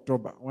November or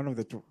October, one of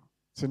the two.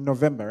 It's in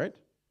November, right?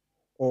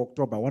 Or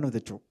October, one of the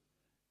two.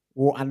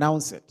 We'll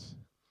announce it.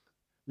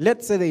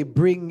 Let's say they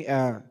bring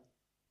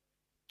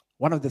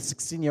one of the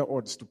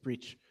 16-year-olds to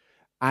preach,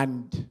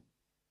 and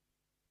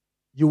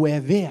you were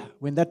there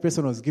when that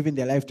person was giving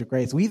their life to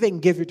Christ. We even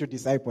gave you to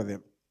disciple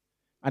them,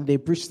 and they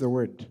preached the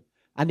word.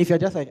 And if you're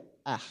just like,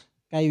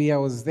 Kaiwi, I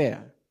was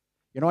there,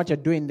 you know what you're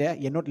doing there?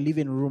 You're not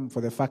leaving room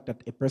for the fact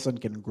that a person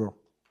can grow.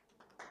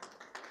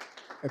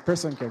 A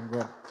person can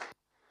grow.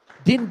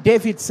 Didn't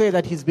David say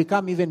that he's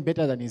become even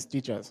better than his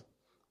teachers?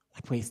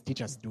 What were his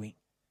teachers doing?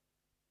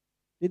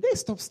 Did they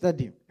stop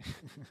studying?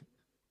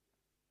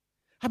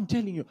 I'm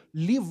telling you,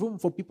 leave room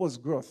for people's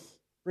growth.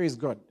 Praise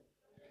God.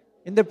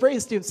 In the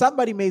praise team,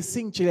 somebody may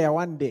sing Chilea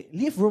one day.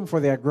 Leave room for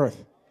their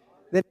growth.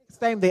 The next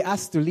time they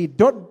ask to lead,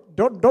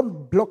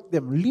 don't block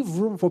them. Leave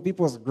room for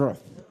people's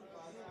growth.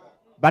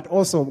 But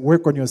also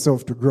work on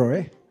yourself to grow,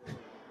 eh?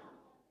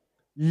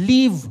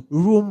 Leave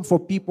room for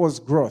people's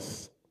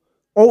growth.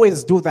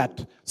 Always do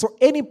that. So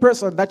any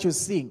person that you're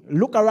seeing,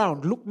 look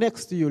around, look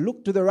next to you,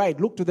 look to the right,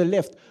 look to the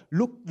left,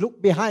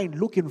 look behind,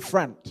 look in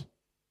front.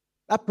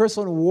 That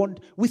person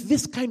won't, with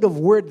this kind of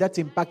word that's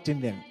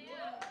impacting them.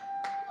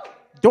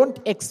 Don't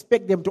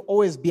expect them to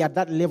always be at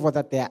that level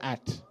that they're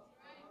at.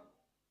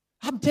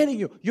 I'm telling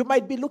you, you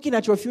might be looking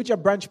at your future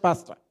branch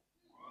pastor.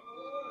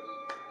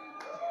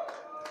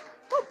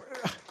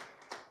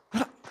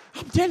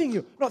 I'm telling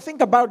you. No,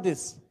 think about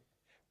this.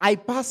 I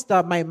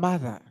pastor my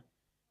mother.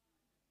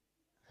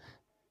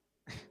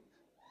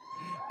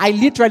 I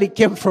literally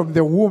came from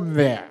the womb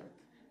there.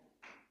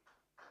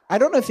 I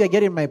don't know if you're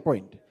getting my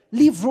point.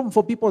 Leave room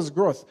for people's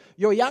growth.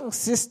 Your young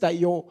sister,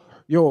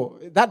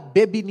 that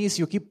baby niece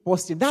you keep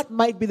posting, that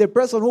might be the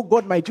person who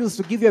God might choose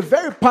to give you a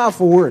very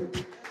powerful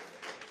word.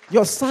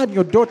 Your son,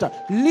 your daughter,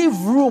 leave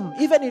room.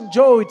 Even in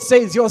Joel it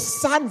says, your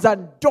sons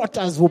and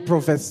daughters will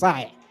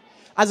prophesy.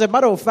 As a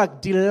matter of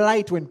fact,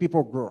 delight when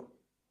people grow.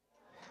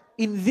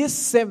 In this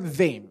same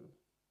vein,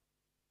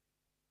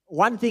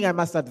 one thing I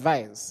must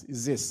advise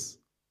is this.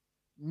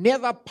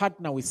 Never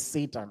partner with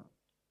Satan,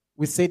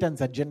 with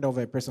Satan's agenda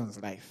over a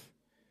person's life.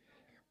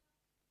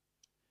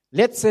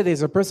 Let's say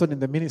there's a person in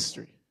the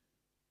ministry.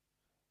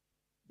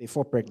 They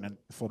fall pregnant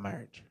before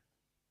marriage.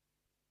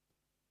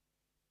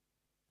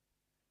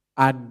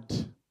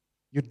 And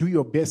you do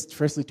your best,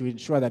 firstly, to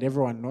ensure that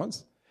everyone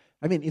knows.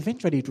 I mean,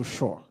 eventually it will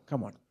show.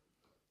 Come on.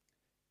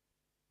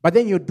 But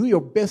then you do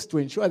your best to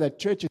ensure that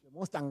church is the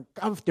most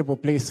uncomfortable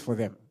place for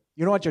them.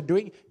 You know what you're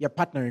doing? You're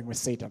partnering with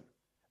Satan.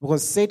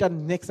 Because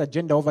Satan's next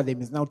agenda over them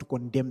is now to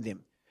condemn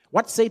them.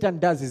 What Satan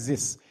does is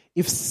this.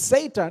 If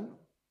Satan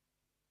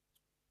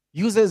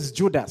uses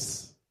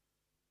Judas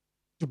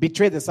to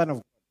betray the Son of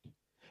God,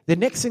 the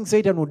next thing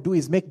Satan will do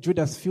is make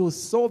Judas feel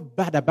so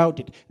bad about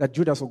it that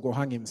Judas will go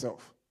hang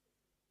himself.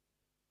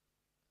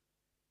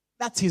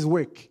 That's his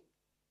work.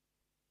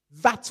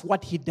 That's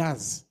what he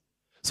does.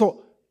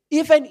 So,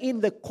 even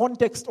in the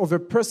context of a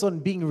person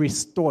being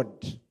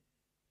restored,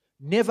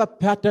 never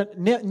partner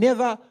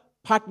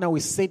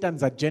with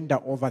Satan's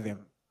agenda over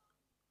them.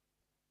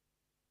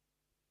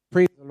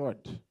 Praise the Lord.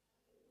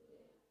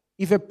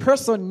 If a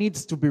person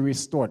needs to be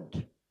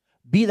restored,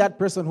 be that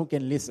person who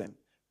can listen.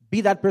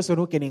 Be that person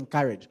who can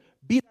encourage.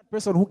 Be that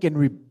person who can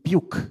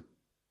rebuke.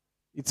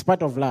 It's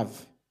part of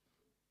love.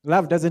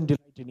 Love doesn't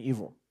delight in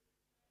evil.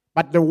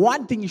 But the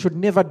one thing you should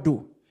never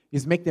do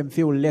is make them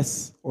feel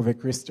less of a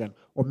Christian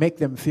or make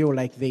them feel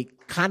like they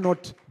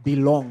cannot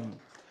belong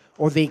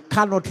or they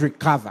cannot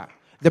recover.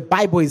 The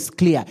Bible is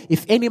clear.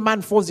 If any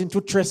man falls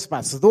into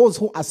trespass, those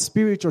who are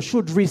spiritual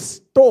should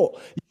restore.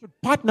 You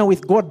should partner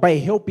with God by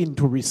helping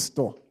to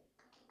restore.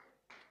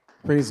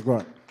 Praise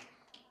God.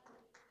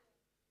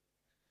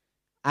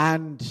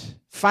 And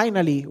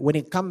finally, when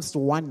it comes to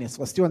oneness,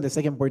 we're still on the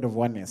second point of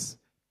oneness.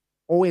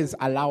 Always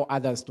allow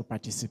others to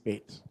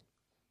participate.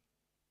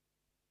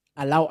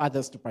 Allow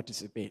others to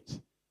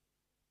participate.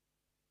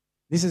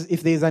 This is,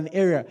 if there's an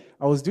area,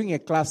 I was doing a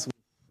class with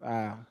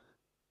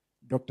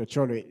Dr.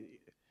 Cholo,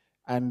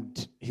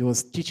 and he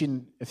was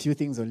teaching a few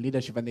things on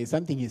leadership, and there's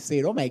something he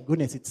said, oh my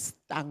goodness, it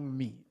stung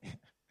me.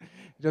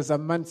 It was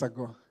some months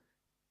ago.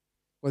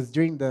 It was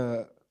during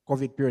the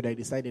COVID period. I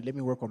decided, let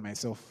me work on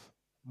myself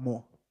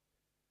more.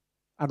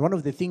 And one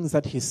of the things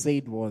that he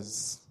said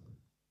was,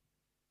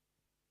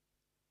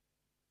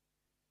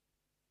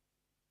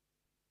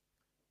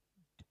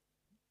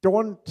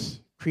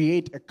 don't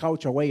create a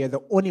culture where you're the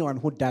only one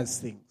who does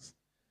things.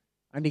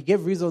 And he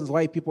gave reasons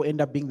why people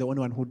end up being the only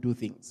one who do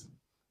things.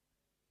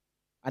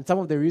 And some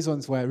of the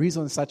reasons were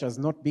reasons such as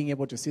not being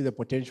able to see the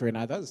potential in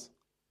others.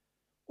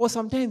 Or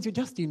sometimes you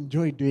just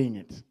enjoy doing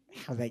it.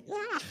 I was like,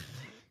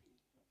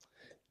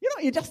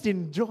 you just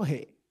enjoy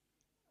it.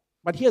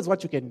 But here's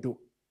what you can do.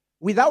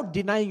 Without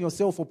denying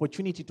yourself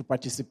opportunity to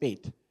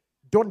participate,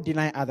 don't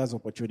deny others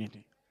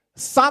opportunity.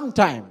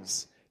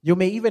 Sometimes you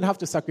may even have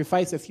to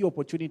sacrifice a few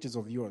opportunities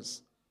of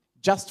yours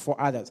just for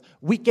others.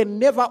 We can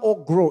never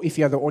all grow if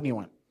you're the only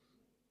one.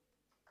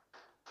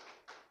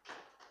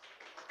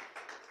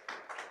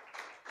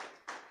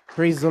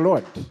 Praise the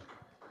Lord.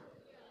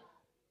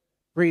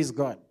 Praise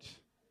God.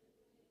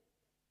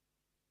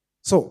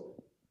 So,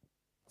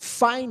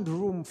 find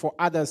room for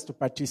others to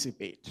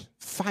participate.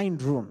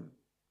 Find room.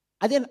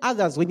 And then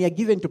others, when you're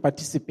given to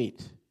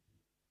participate,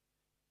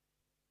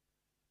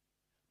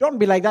 don't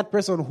be like that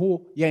person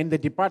who you're in the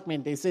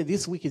department, they say,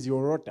 this week is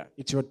your rota,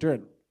 it's your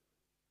turn.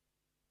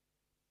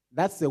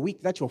 That's the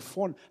week that your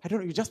phone,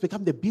 you just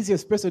become the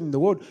busiest person in the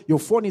world. Your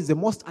phone is the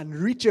most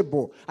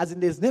unreachable. As in,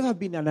 there's never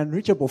been an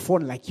unreachable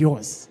phone like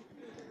yours.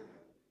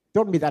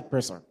 Don't be that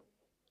person.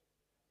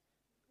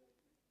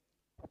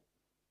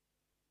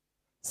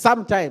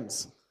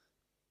 Sometimes,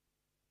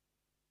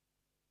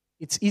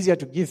 it's easier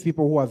to give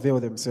people who avail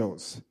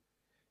themselves.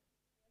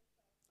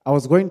 I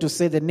was going to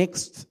say the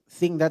next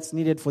thing that's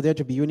needed for there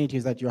to be unity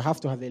is that you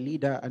have to have a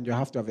leader and you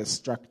have to have a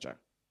structure.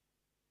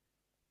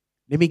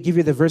 Let me give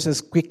you the verses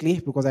quickly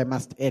because I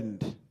must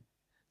end.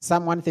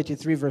 Psalm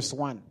 133 verse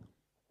 1.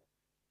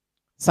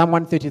 Psalm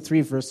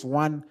 133 verse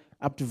 1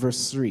 up to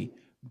verse 3.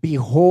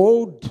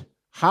 Behold,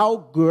 how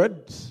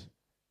good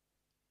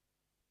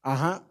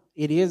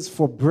it is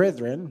for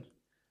brethren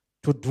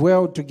to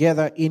dwell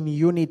together in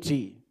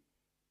unity.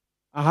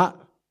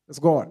 Let's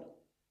go on.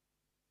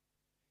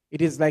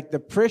 It is like the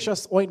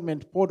precious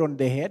ointment poured on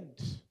the head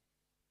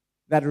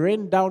that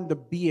ran down the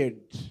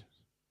beard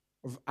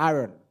of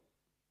Aaron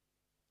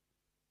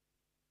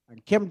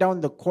and came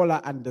down the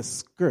collar and the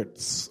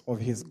skirts of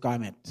his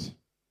garment.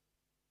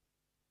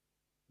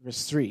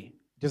 Verse 3.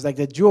 It is like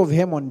the dew of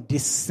Hermon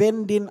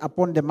descending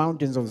upon the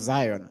mountains of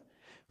Zion.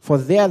 For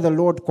there the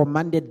Lord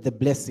commanded the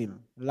blessing,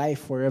 life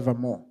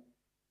forevermore.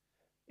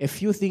 A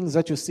few things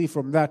that you see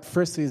from that.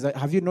 First is,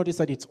 have you noticed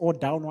that it's all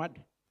downward?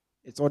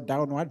 It's all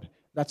downward.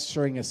 That's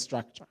showing a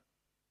structure.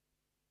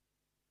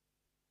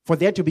 For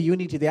there to be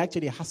unity, there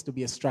actually has to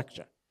be a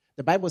structure.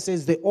 The Bible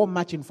says they all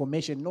match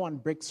information. No one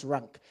breaks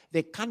rank.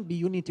 There can't be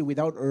unity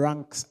without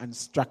ranks and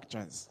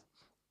structures.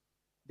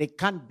 They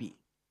can't be.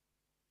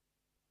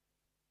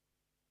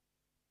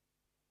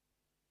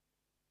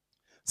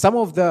 Some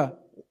of the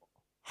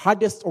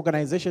hardest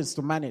organizations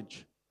to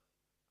manage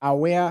are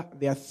where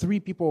there are 3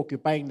 people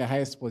occupying the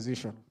highest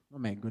position. Oh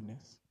my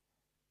goodness.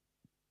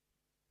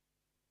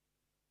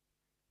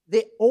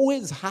 There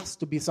always has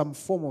to be some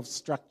form of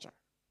structure.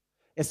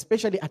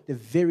 Especially at the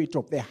very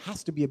top. There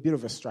has to be a bit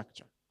of a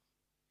structure.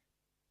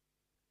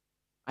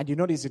 And you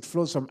notice it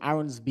flows from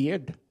Aaron's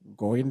beard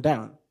going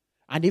down.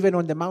 And even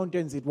on the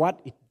mountains, it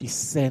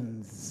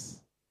descends.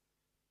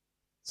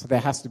 So there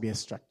has to be a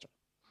structure.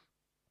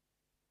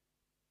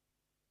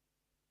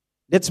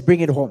 Let's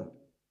bring it home.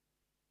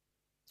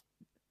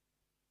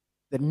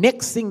 The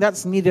next thing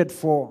that's needed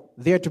for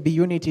there to be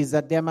unity is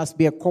that there must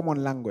be a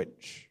common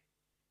language.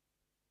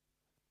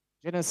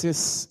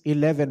 Genesis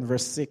 11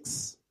 verse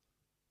 6.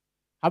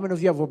 How many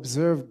of you have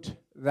observed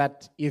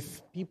that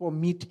if people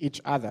meet each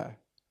other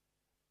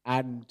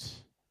and,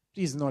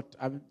 please not,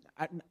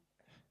 there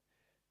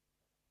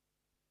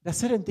are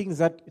certain things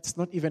that it's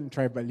not even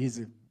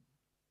tribalism.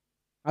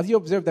 Have you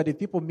observed that if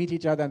people meet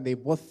each other and they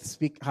both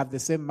have the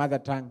same mother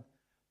tongue,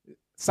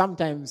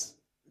 sometimes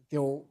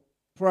they'll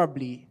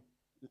probably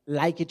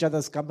like each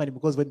other's company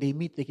because when they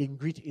meet, they can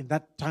greet in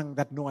that tongue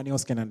that no one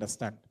else can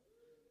understand.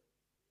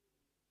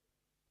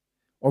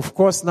 Of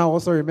course, now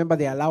also remember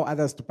they allow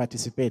others to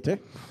participate.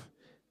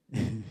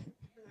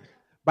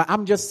 But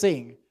I'm just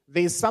saying,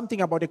 there is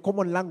something about a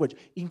common language.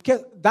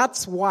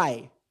 That's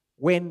why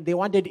when they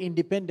wanted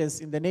independence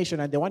in the nation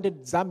and they wanted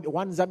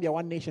one Zambia,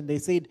 one nation, they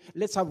said,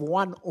 let's have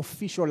one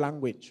official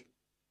language.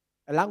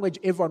 A language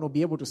everyone will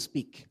be able to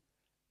speak.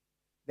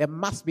 There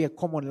must be a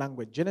common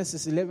language.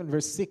 Genesis 11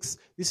 verse 6,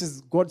 this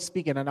is God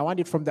speaking, and I want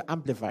it from the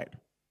Amplified.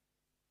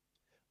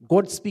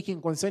 God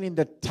speaking concerning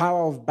the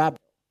Tower of Babel.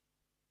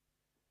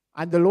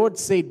 And the Lord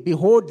said,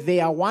 behold, they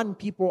are one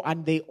people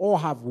and they all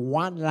have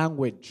one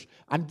language.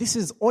 And this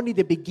is only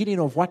the beginning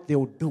of what they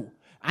will do.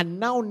 And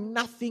now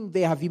nothing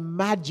they have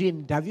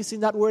imagined. Have you seen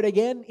that word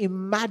again?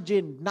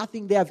 Imagined.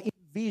 Nothing they have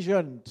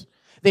envisioned.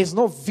 There's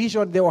no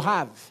vision they will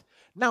have.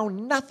 Now,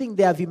 nothing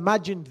they have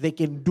imagined they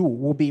can do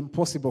will be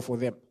impossible for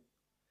them.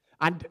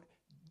 And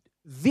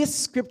this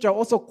scripture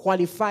also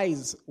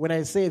qualifies when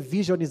I say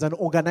vision is an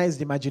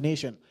organized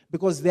imagination,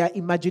 because their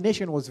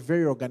imagination was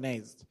very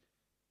organized.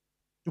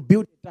 To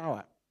build a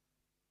tower,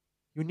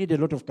 you need a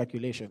lot of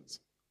calculations.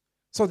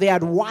 So they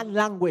had one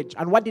language.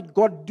 And what did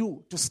God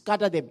do to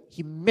scatter them?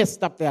 He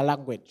messed up their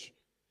language.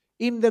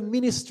 In the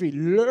ministry,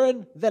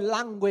 learn the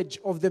language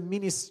of the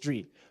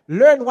ministry.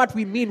 Learn what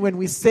we mean when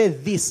we say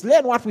this.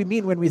 Learn what we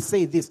mean when we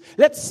say this.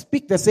 Let's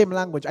speak the same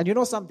language. And you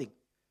know something?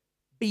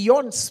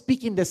 Beyond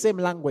speaking the same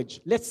language,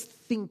 let's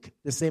think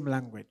the same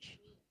language.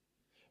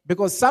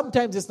 Because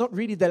sometimes it's not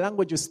really the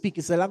language you speak,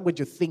 it's the language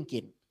you're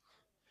thinking.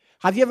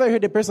 Have you ever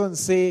heard a person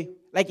say,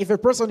 like if a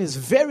person is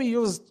very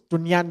used to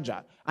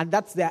Nyanja, and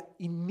that's their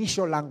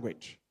initial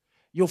language,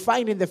 you'll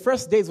find in the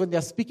first days when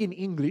they're speaking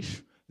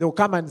English, they'll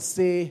come and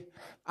say,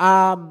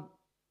 I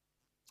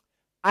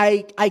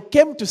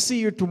came to see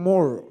you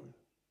tomorrow.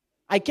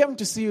 I came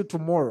to see you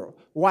tomorrow.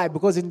 Why?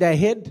 Because in their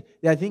head,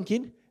 they're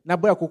thinking,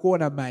 Naboya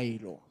kukuona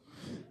mailo.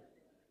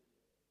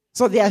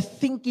 So they are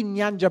thinking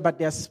Nyanja, but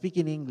they are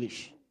speaking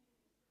English.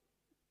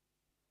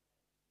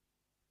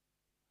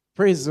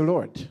 Praise the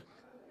Lord.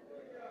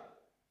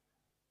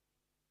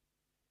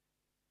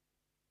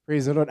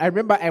 Praise the Lord. I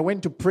remember I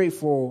went to pray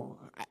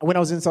when I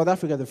was in South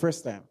Africa the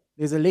first time.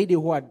 There's a lady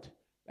who had,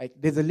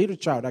 there's a little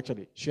child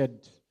actually. She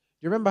had, do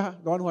you remember her?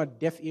 The one who had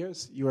deaf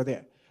ears? You were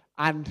there.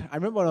 And I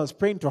remember when I was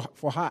praying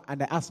for her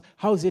and I asked,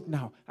 how is it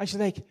now? And she's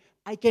like,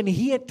 I can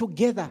hear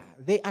together.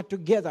 They are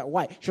together.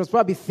 Why? She was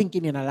probably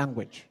thinking in a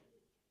language.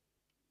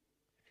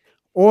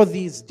 All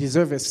these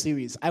deserve a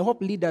series. I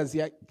hope leaders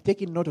are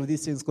taking note of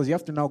these things, because you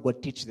have to now go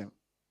teach them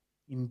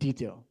in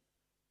detail.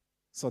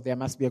 So there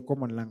must be a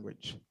common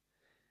language.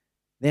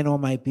 Then all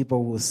my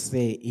people will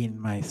say, in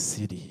my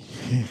city.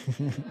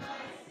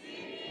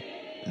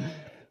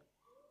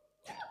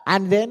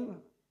 And then,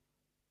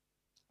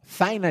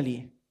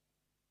 finally,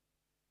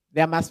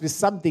 there must be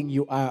something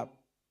you are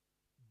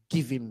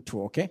giving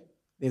to, okay?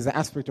 There's an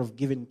aspect of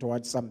giving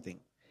towards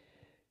something.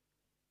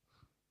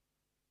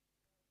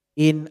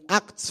 In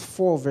Acts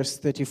 4, verse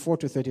 34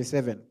 to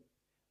 37,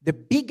 the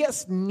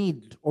biggest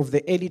need of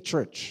the early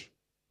church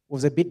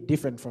was a bit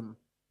different from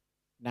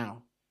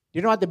now. Do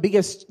you know what the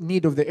biggest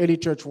need of the early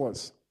church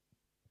was?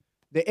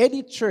 The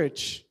early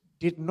church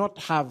did not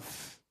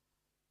have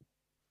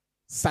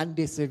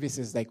Sunday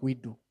services like we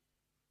do.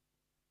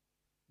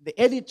 The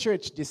early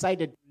church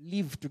decided to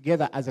live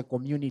together as a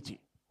community.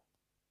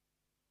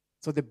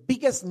 So the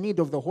biggest need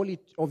of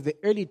the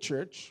early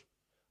church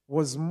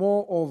was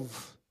more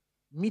of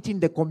meeting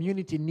the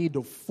community need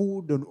of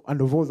food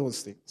and of all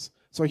those things.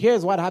 So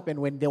here's what happened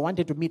when they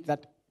wanted to meet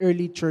that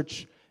early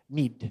church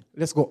need.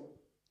 Let's go.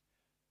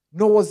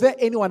 Nor was there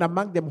anyone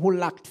among them who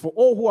lacked, for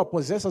all who are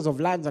possessors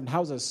of lands and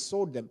houses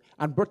sold them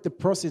and brought the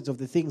proceeds of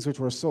the things which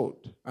were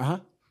sold.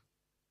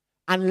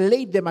 And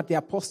laid them at the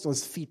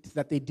apostles' feet,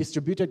 that they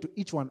distributed to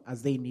each one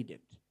as they needed.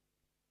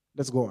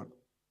 Let's go on.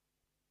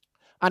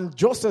 And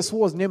Joseph, who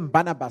was named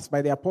Barnabas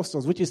by the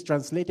apostles, which is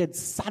translated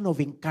son of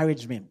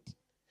encouragement,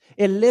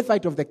 a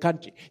Levite of the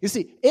country. You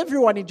see,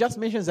 everyone, it just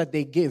mentions that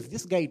they gave.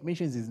 This guy, it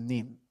mentions his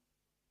name.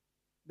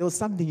 There was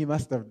something he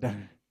must have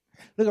done.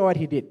 Look at what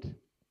he did.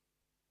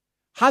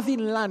 Having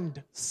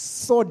land,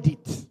 sold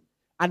it,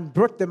 and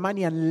brought the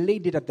money and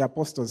laid it at the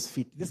apostles'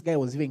 feet. This guy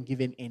was even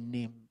given a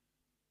name.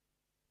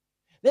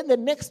 Then the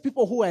next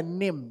people who are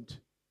named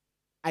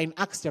are in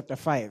Acts chapter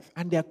 5,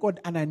 and they are called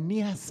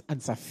Ananias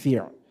and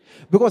Sapphira.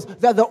 Because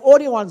they're the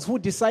only ones who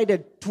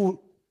decided to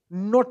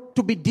not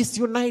to be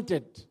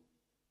disunited.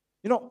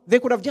 You know, they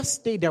could have just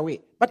stayed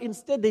away. But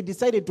instead, they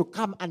decided to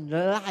come and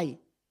lie.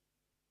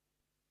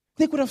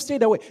 They could have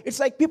stayed away. It's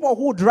like people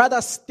who would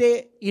rather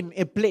stay in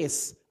a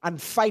place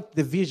and fight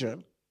the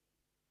vision.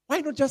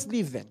 Why not just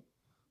leave then?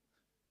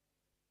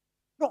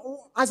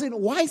 No, as in,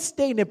 why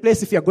stay in a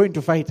place if you're going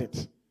to fight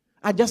it?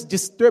 And just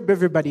disturb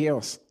everybody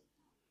else.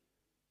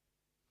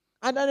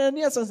 And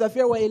Ananias and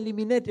Sapphira were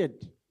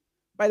eliminated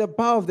by the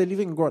power of the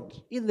living God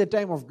in the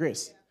time of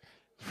grace.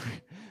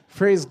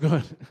 Praise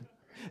God.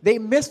 They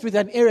messed with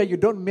an area you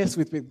don't mess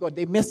with God.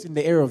 They messed in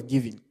the area of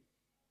giving.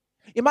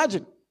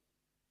 Imagine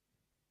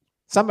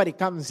somebody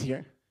comes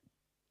here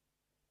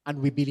and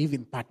we believe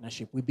in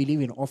partnership. We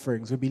believe in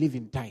offerings. We believe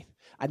in tithe.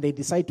 And they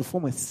decide to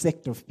form a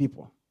sect of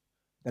people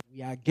that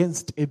we are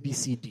against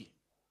ABCD.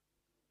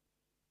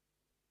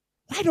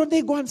 Why don't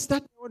they go and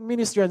start their own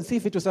ministry and see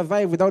if it will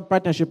survive without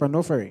partnership and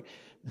offering?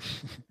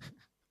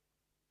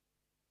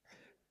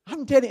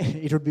 I'm telling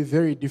you, it would be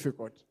very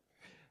difficult.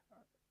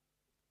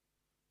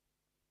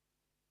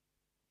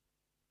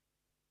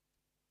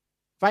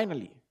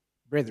 Finally,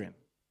 brethren,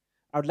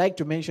 I would like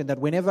to mention that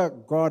whenever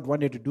God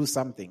wanted to do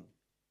something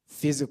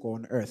physical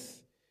on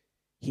earth,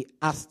 he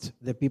asked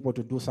the people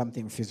to do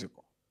something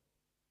physical.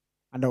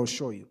 And I'll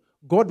show you.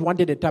 God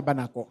wanted a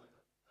tabernacle.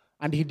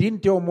 And he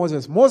didn't tell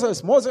Moses,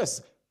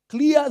 Moses,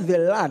 clear the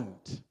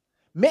land.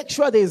 Make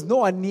sure there is no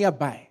one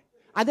nearby.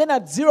 And then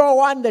at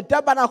 01, the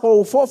tabernacle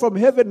will fall from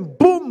heaven.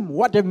 Boom!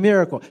 What a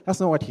miracle. That's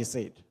not what he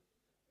said.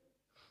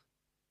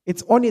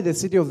 It's only the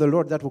city of the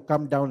Lord that will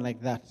come down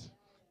like that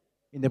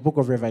in the book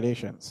of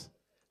Revelations.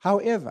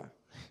 However,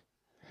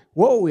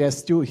 while we are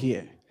still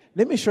here,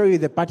 let me show you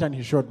the pattern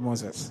he showed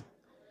Moses.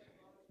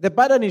 The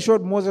pattern he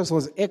showed Moses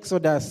was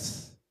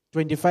Exodus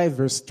 25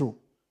 verse 2.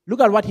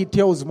 Look at what he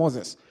tells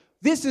Moses.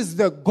 This is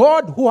the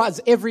God who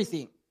has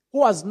everything,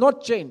 who has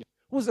not changed,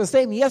 who's the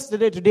same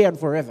yesterday, today, and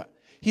forever.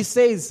 He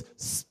says,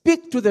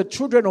 speak to the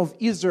children of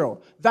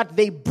Israel that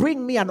they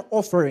bring me an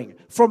offering.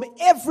 From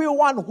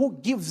everyone who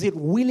gives it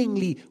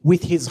willingly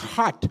with his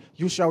heart,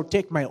 you shall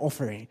take my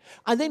offering.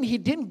 And then he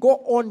didn't go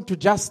on to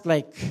just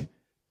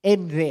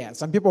end there.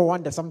 Some people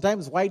wonder,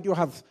 sometimes, why do you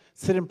have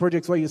certain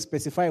projects where you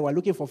specify, we're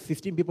looking for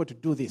 15 people to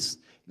do this?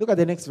 Look at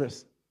the next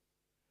verse.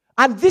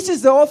 And this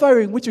is the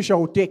offering which you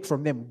shall take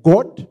from them: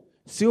 gold,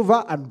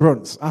 silver, and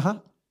bronze.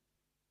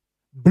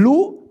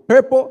 Blue,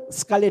 purple,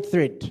 scarlet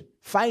thread.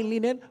 Fine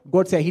linen.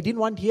 God said he didn't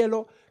want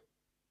yellow.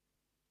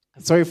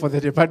 Sorry for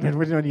the department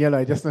putting on yellow.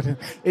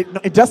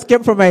 It just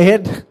came from my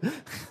head.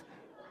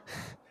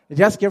 It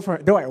just came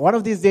from. Don't worry. One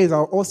of these days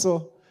I'll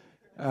also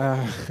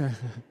I'll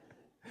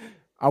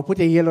put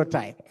a yellow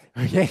tie.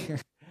 Okay.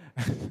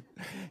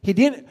 He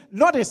didn't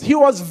notice. He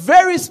was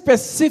very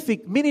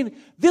specific, meaning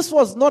this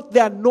was not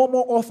their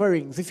normal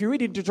offerings. If you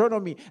read in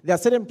Deuteronomy, there are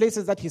certain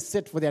places that he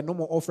set for their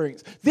normal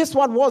offerings. This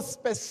one was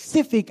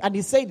specific, and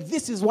he said,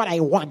 "This is what I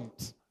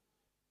want."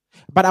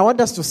 But I want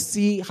us to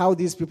see how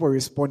these people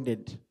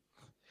responded.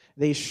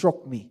 They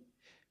shocked me.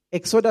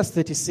 Exodus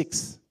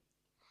 36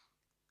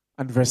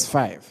 and verse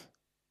 5.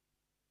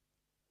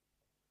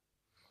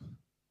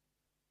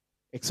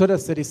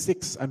 Exodus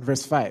 36 and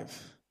verse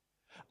 5.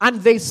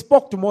 And they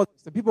spoke to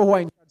Moses. The people who are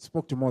in charge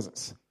spoke to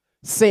Moses,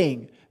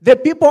 saying, the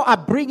people are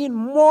bringing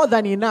more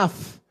than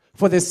enough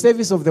for the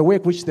service of the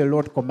work which the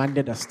Lord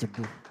commanded us to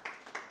do.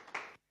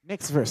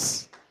 Next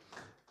verse.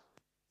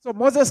 So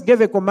Moses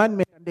gave a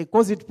commandment, and they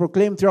caused it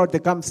proclaimed throughout the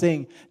camp,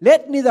 saying,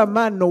 let neither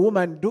man nor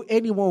woman do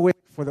any more work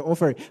for the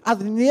offering.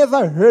 I've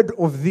never heard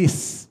of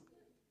this.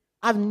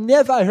 I've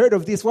never heard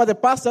of this. Where the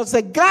pastor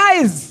said,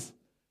 guys,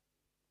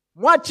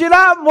 watch it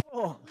out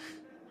more.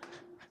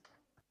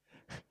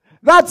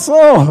 That's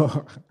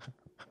all.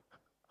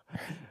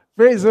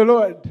 Praise the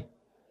Lord.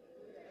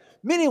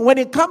 Meaning, when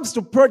it comes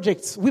to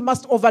projects, we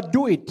must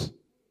overdo it.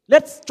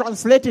 Let's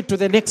translate it to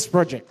the next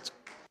project.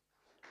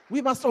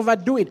 We must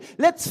overdo it.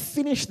 Let's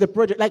finish the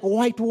project, like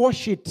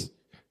whitewash it.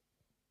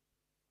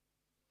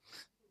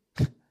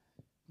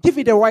 Give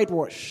it a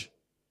whitewash.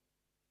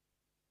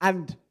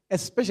 And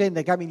especially in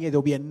the coming year,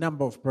 there'll be a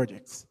number of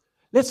projects.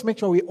 Let's make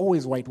sure we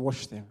always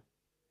whitewash them.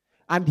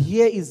 And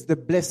here is the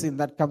blessing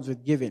that comes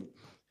with giving.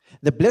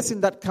 The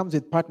blessing that comes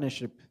with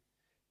partnership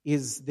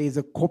is there's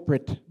a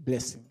corporate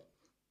blessing.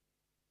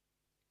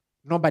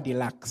 Nobody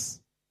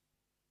lacks.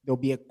 There'll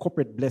be a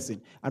corporate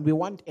blessing. And we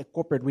want a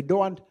corporate. We don't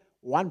want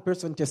one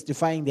person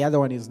testifying, the other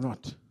one is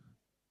not.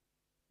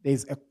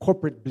 There's a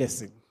corporate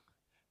blessing.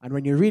 And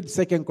when you read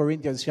 2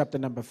 Corinthians chapter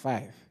number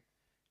 5,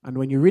 and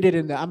when you read it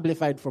in the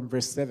Amplified from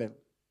verse 7,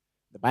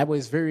 the Bible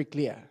is very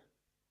clear.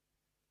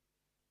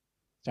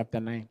 Chapter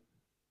 9.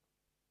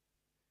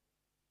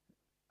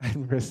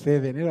 And verse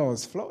 7, it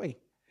was flowing.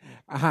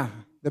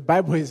 The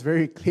Bible is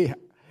very clear.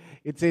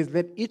 It says,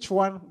 let each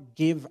one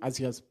give as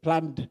he has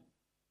planned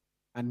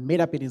and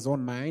made up in his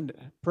own mind,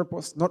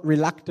 purpose, not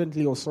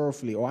reluctantly or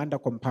sorrowfully or under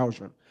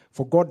compulsion.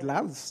 For God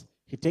loves,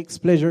 he takes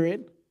pleasure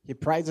in, he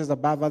prizes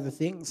above other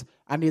things,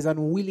 and is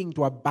unwilling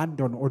to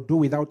abandon or do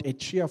without a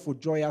cheerful,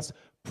 joyous,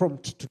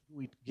 prompt to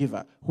do it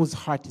giver, whose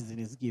heart is in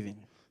his giving.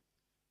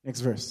 Next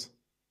verse.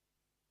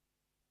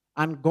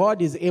 And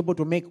God is able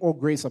to make all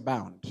grace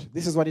abound.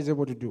 This is what he's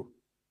able to do.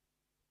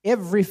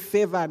 Every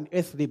favor and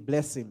earthly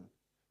blessing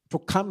to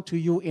come to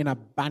you in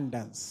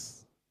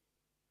abundance.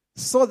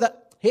 So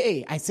that,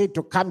 hey, I said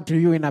to come to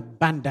you in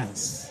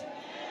abundance.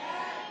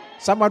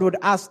 Someone would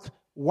ask,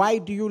 why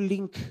do you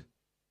link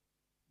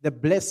the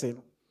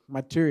blessing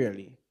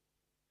materially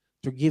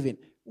to giving?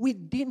 We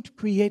didn't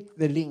create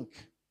the link.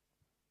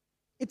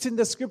 It's in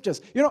the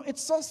scriptures. You know,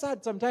 it's so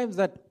sad sometimes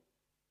that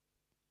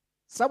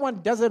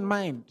someone doesn't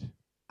mind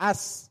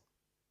us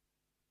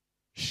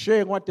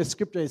sharing what the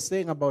scripture is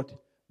saying about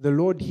the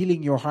Lord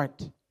healing your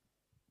heart.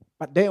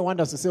 But they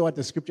want us to say what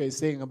the scripture is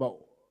saying about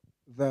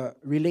the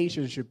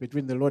relationship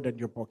between the Lord and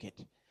your pocket.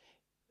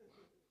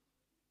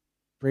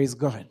 Praise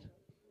God.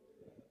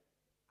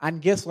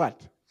 And guess what?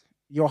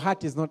 Your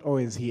heart is not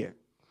always here.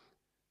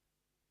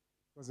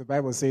 Because the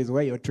Bible says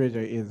where your treasure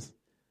is,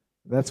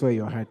 that's where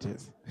your heart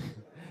is.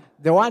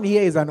 The one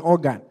here is an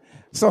organ.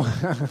 So,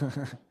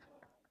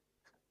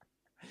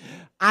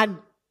 and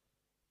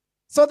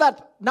so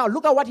that, now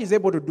look at what he's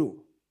able to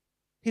do.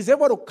 He's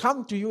able to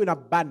come to you in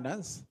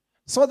abundance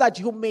so that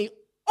you may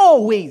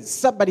always,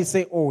 somebody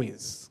say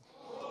always,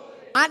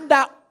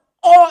 under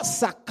all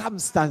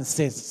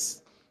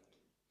circumstances.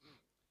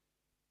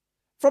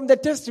 From the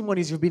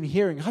testimonies you've been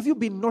hearing, have you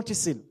been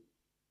noticing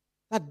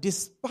that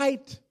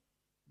despite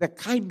the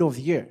kind of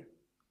year,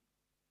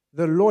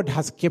 the Lord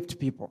has kept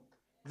people?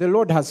 The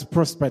Lord has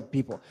prospered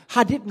people.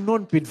 Had it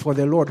not been for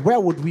the Lord, where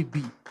would we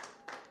be?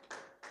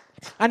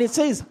 And it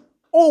says,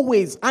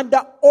 always, under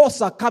all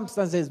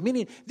circumstances,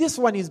 meaning this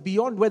one is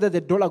beyond whether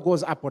the dollar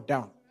goes up or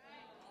down.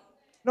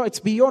 No, it's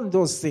beyond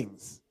those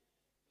things.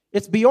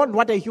 It's beyond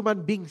what a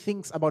human being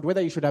thinks about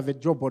whether you should have a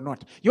job or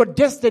not. Your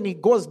destiny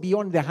goes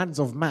beyond the hands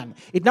of man.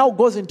 It now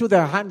goes into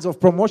the hands of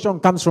promotion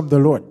comes from the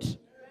Lord.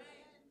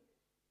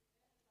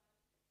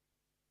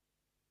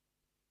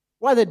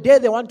 Well, the day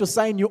they want to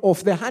sign you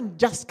off, the hand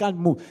just can't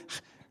move.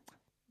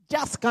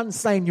 Just can't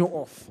sign you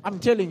off. I'm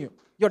telling you,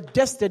 your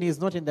destiny is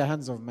not in the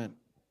hands of man.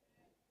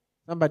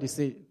 Somebody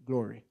say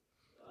glory.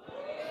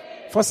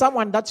 For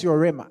someone, that's your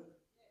rhema.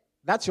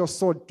 That's your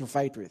sword to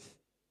fight with.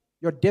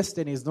 Your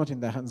destiny is not in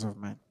the hands of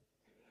man.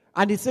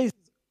 And it says,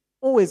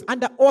 always,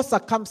 under all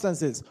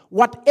circumstances,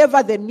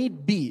 whatever the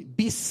need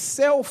be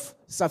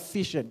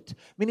self-sufficient.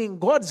 Meaning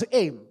God's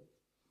aim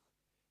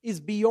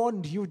is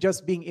beyond you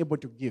just being able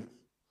to give.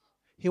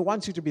 He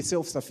wants you to be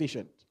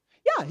self-sufficient.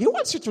 Yeah, He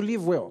wants you to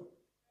live well.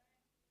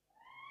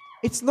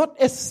 It's not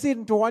a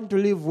sin to want to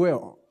live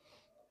well.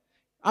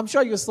 I'm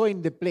sure you saw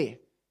in the play.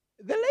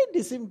 The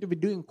lady seemed to be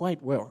doing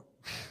quite well.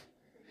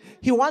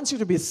 He wants you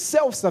to be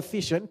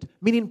self-sufficient,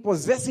 meaning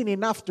possessing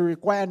enough to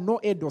require no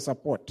aid or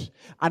support,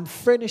 and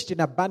furnished in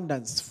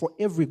abundance for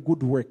every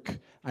good work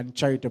and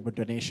charitable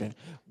donation.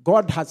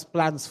 God has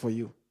plans for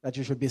you that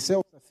you should be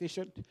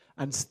self-sufficient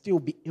and still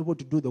be able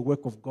to do the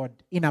work of God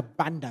in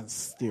abundance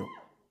still.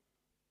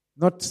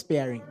 Not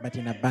sparing, but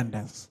in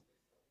abundance.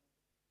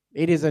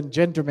 Ladies and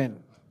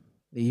gentlemen,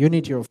 the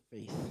unity of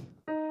faith.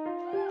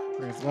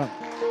 Praise God.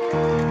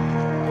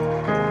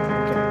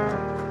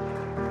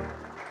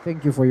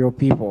 Thank you for your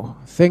people.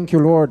 Thank you,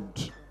 Lord,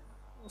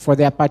 for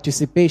their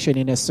participation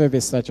in a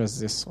service such as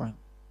this one.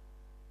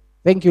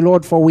 Thank you,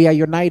 Lord, for we are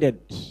united.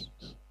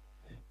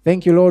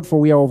 Thank you, Lord, for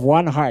we are of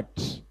one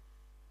heart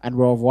and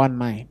we're of one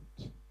mind.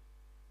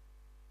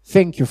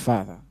 Thank you,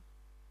 Father.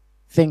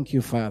 Thank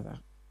you, Father.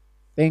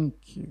 Thank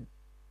you.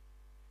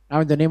 Now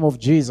in the name of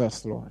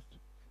Jesus, Lord,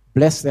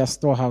 bless their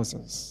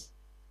storehouses.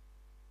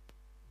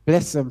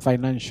 Bless them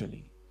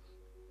financially.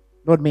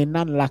 Lord, may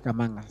none lack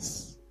among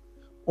us.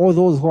 All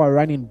those who are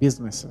running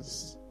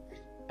businesses,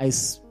 I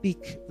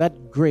speak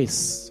that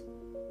grace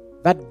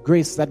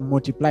that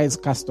multiplies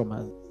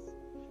customers.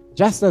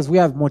 Just as we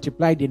have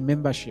multiplied in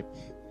membership,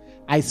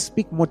 I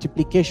speak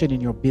multiplication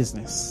in your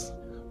business.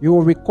 You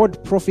will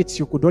record profits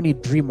you could only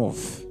dream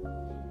of.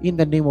 In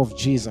the name of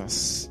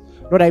Jesus.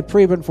 Lord, I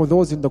pray even for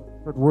those in the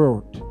corporate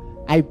world.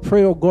 I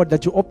pray, oh God,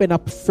 that you open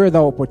up further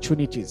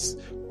opportunities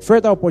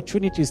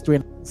to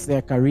enhance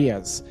their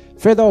careers,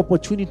 further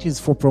opportunities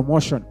for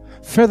promotion,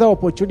 further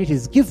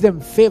opportunities. Give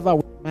them favor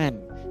with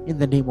man in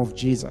the name of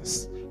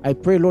Jesus. I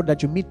pray, Lord,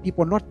 that you meet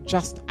people not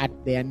just at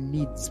their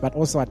needs, but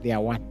also at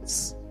their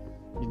wants.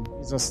 In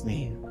Jesus'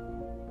 name,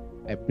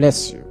 I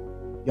bless you.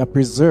 You are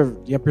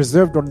preserved. You are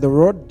preserved on the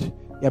road.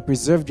 You are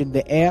preserved in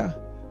the air.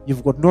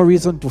 You've got no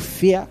reason to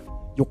fear.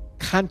 You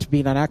can't be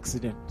in an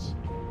accident.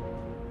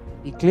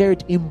 Declare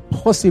it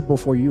impossible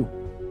for you.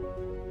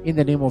 In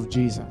the name of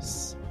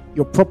Jesus.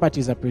 Your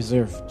properties are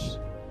preserved.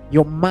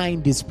 Your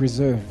mind is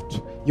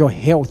preserved. Your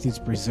health is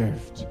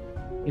preserved.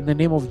 In the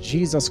name of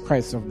Jesus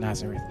Christ of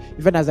Nazareth.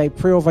 Even as I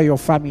pray over your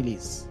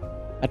families,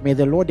 that may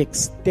the Lord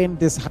extend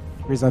this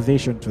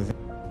preservation to them.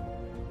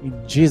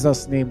 In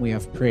Jesus' name we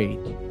have prayed.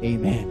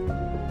 Amen.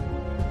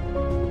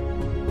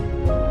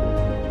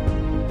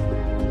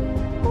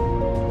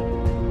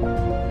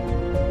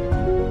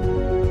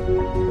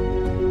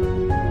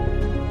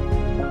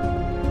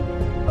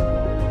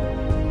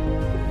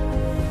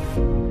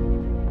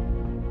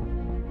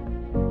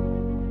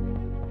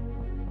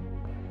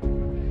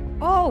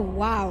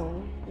 Wow,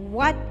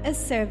 what a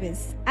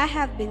service. I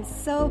have been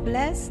so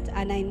blessed,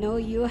 and I know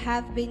you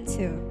have been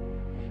too.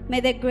 May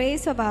the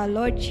grace of our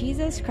Lord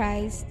Jesus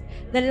Christ,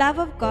 the love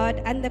of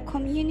God, and the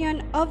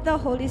communion of the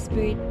Holy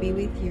Spirit be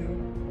with you.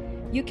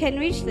 You can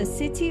reach the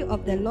City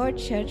of the Lord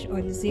Church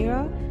on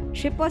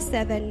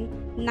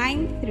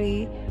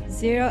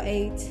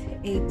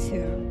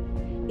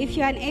 077-930882. If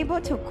you are unable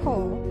to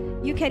call,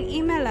 you can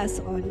email us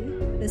on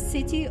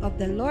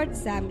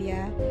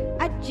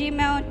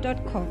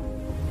thecityoftheLordZambia@gmail.com.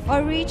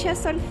 or reach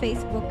us on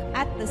Facebook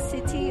at the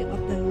City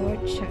of the Lord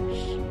Church.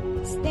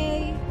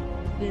 Stay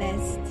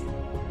blessed.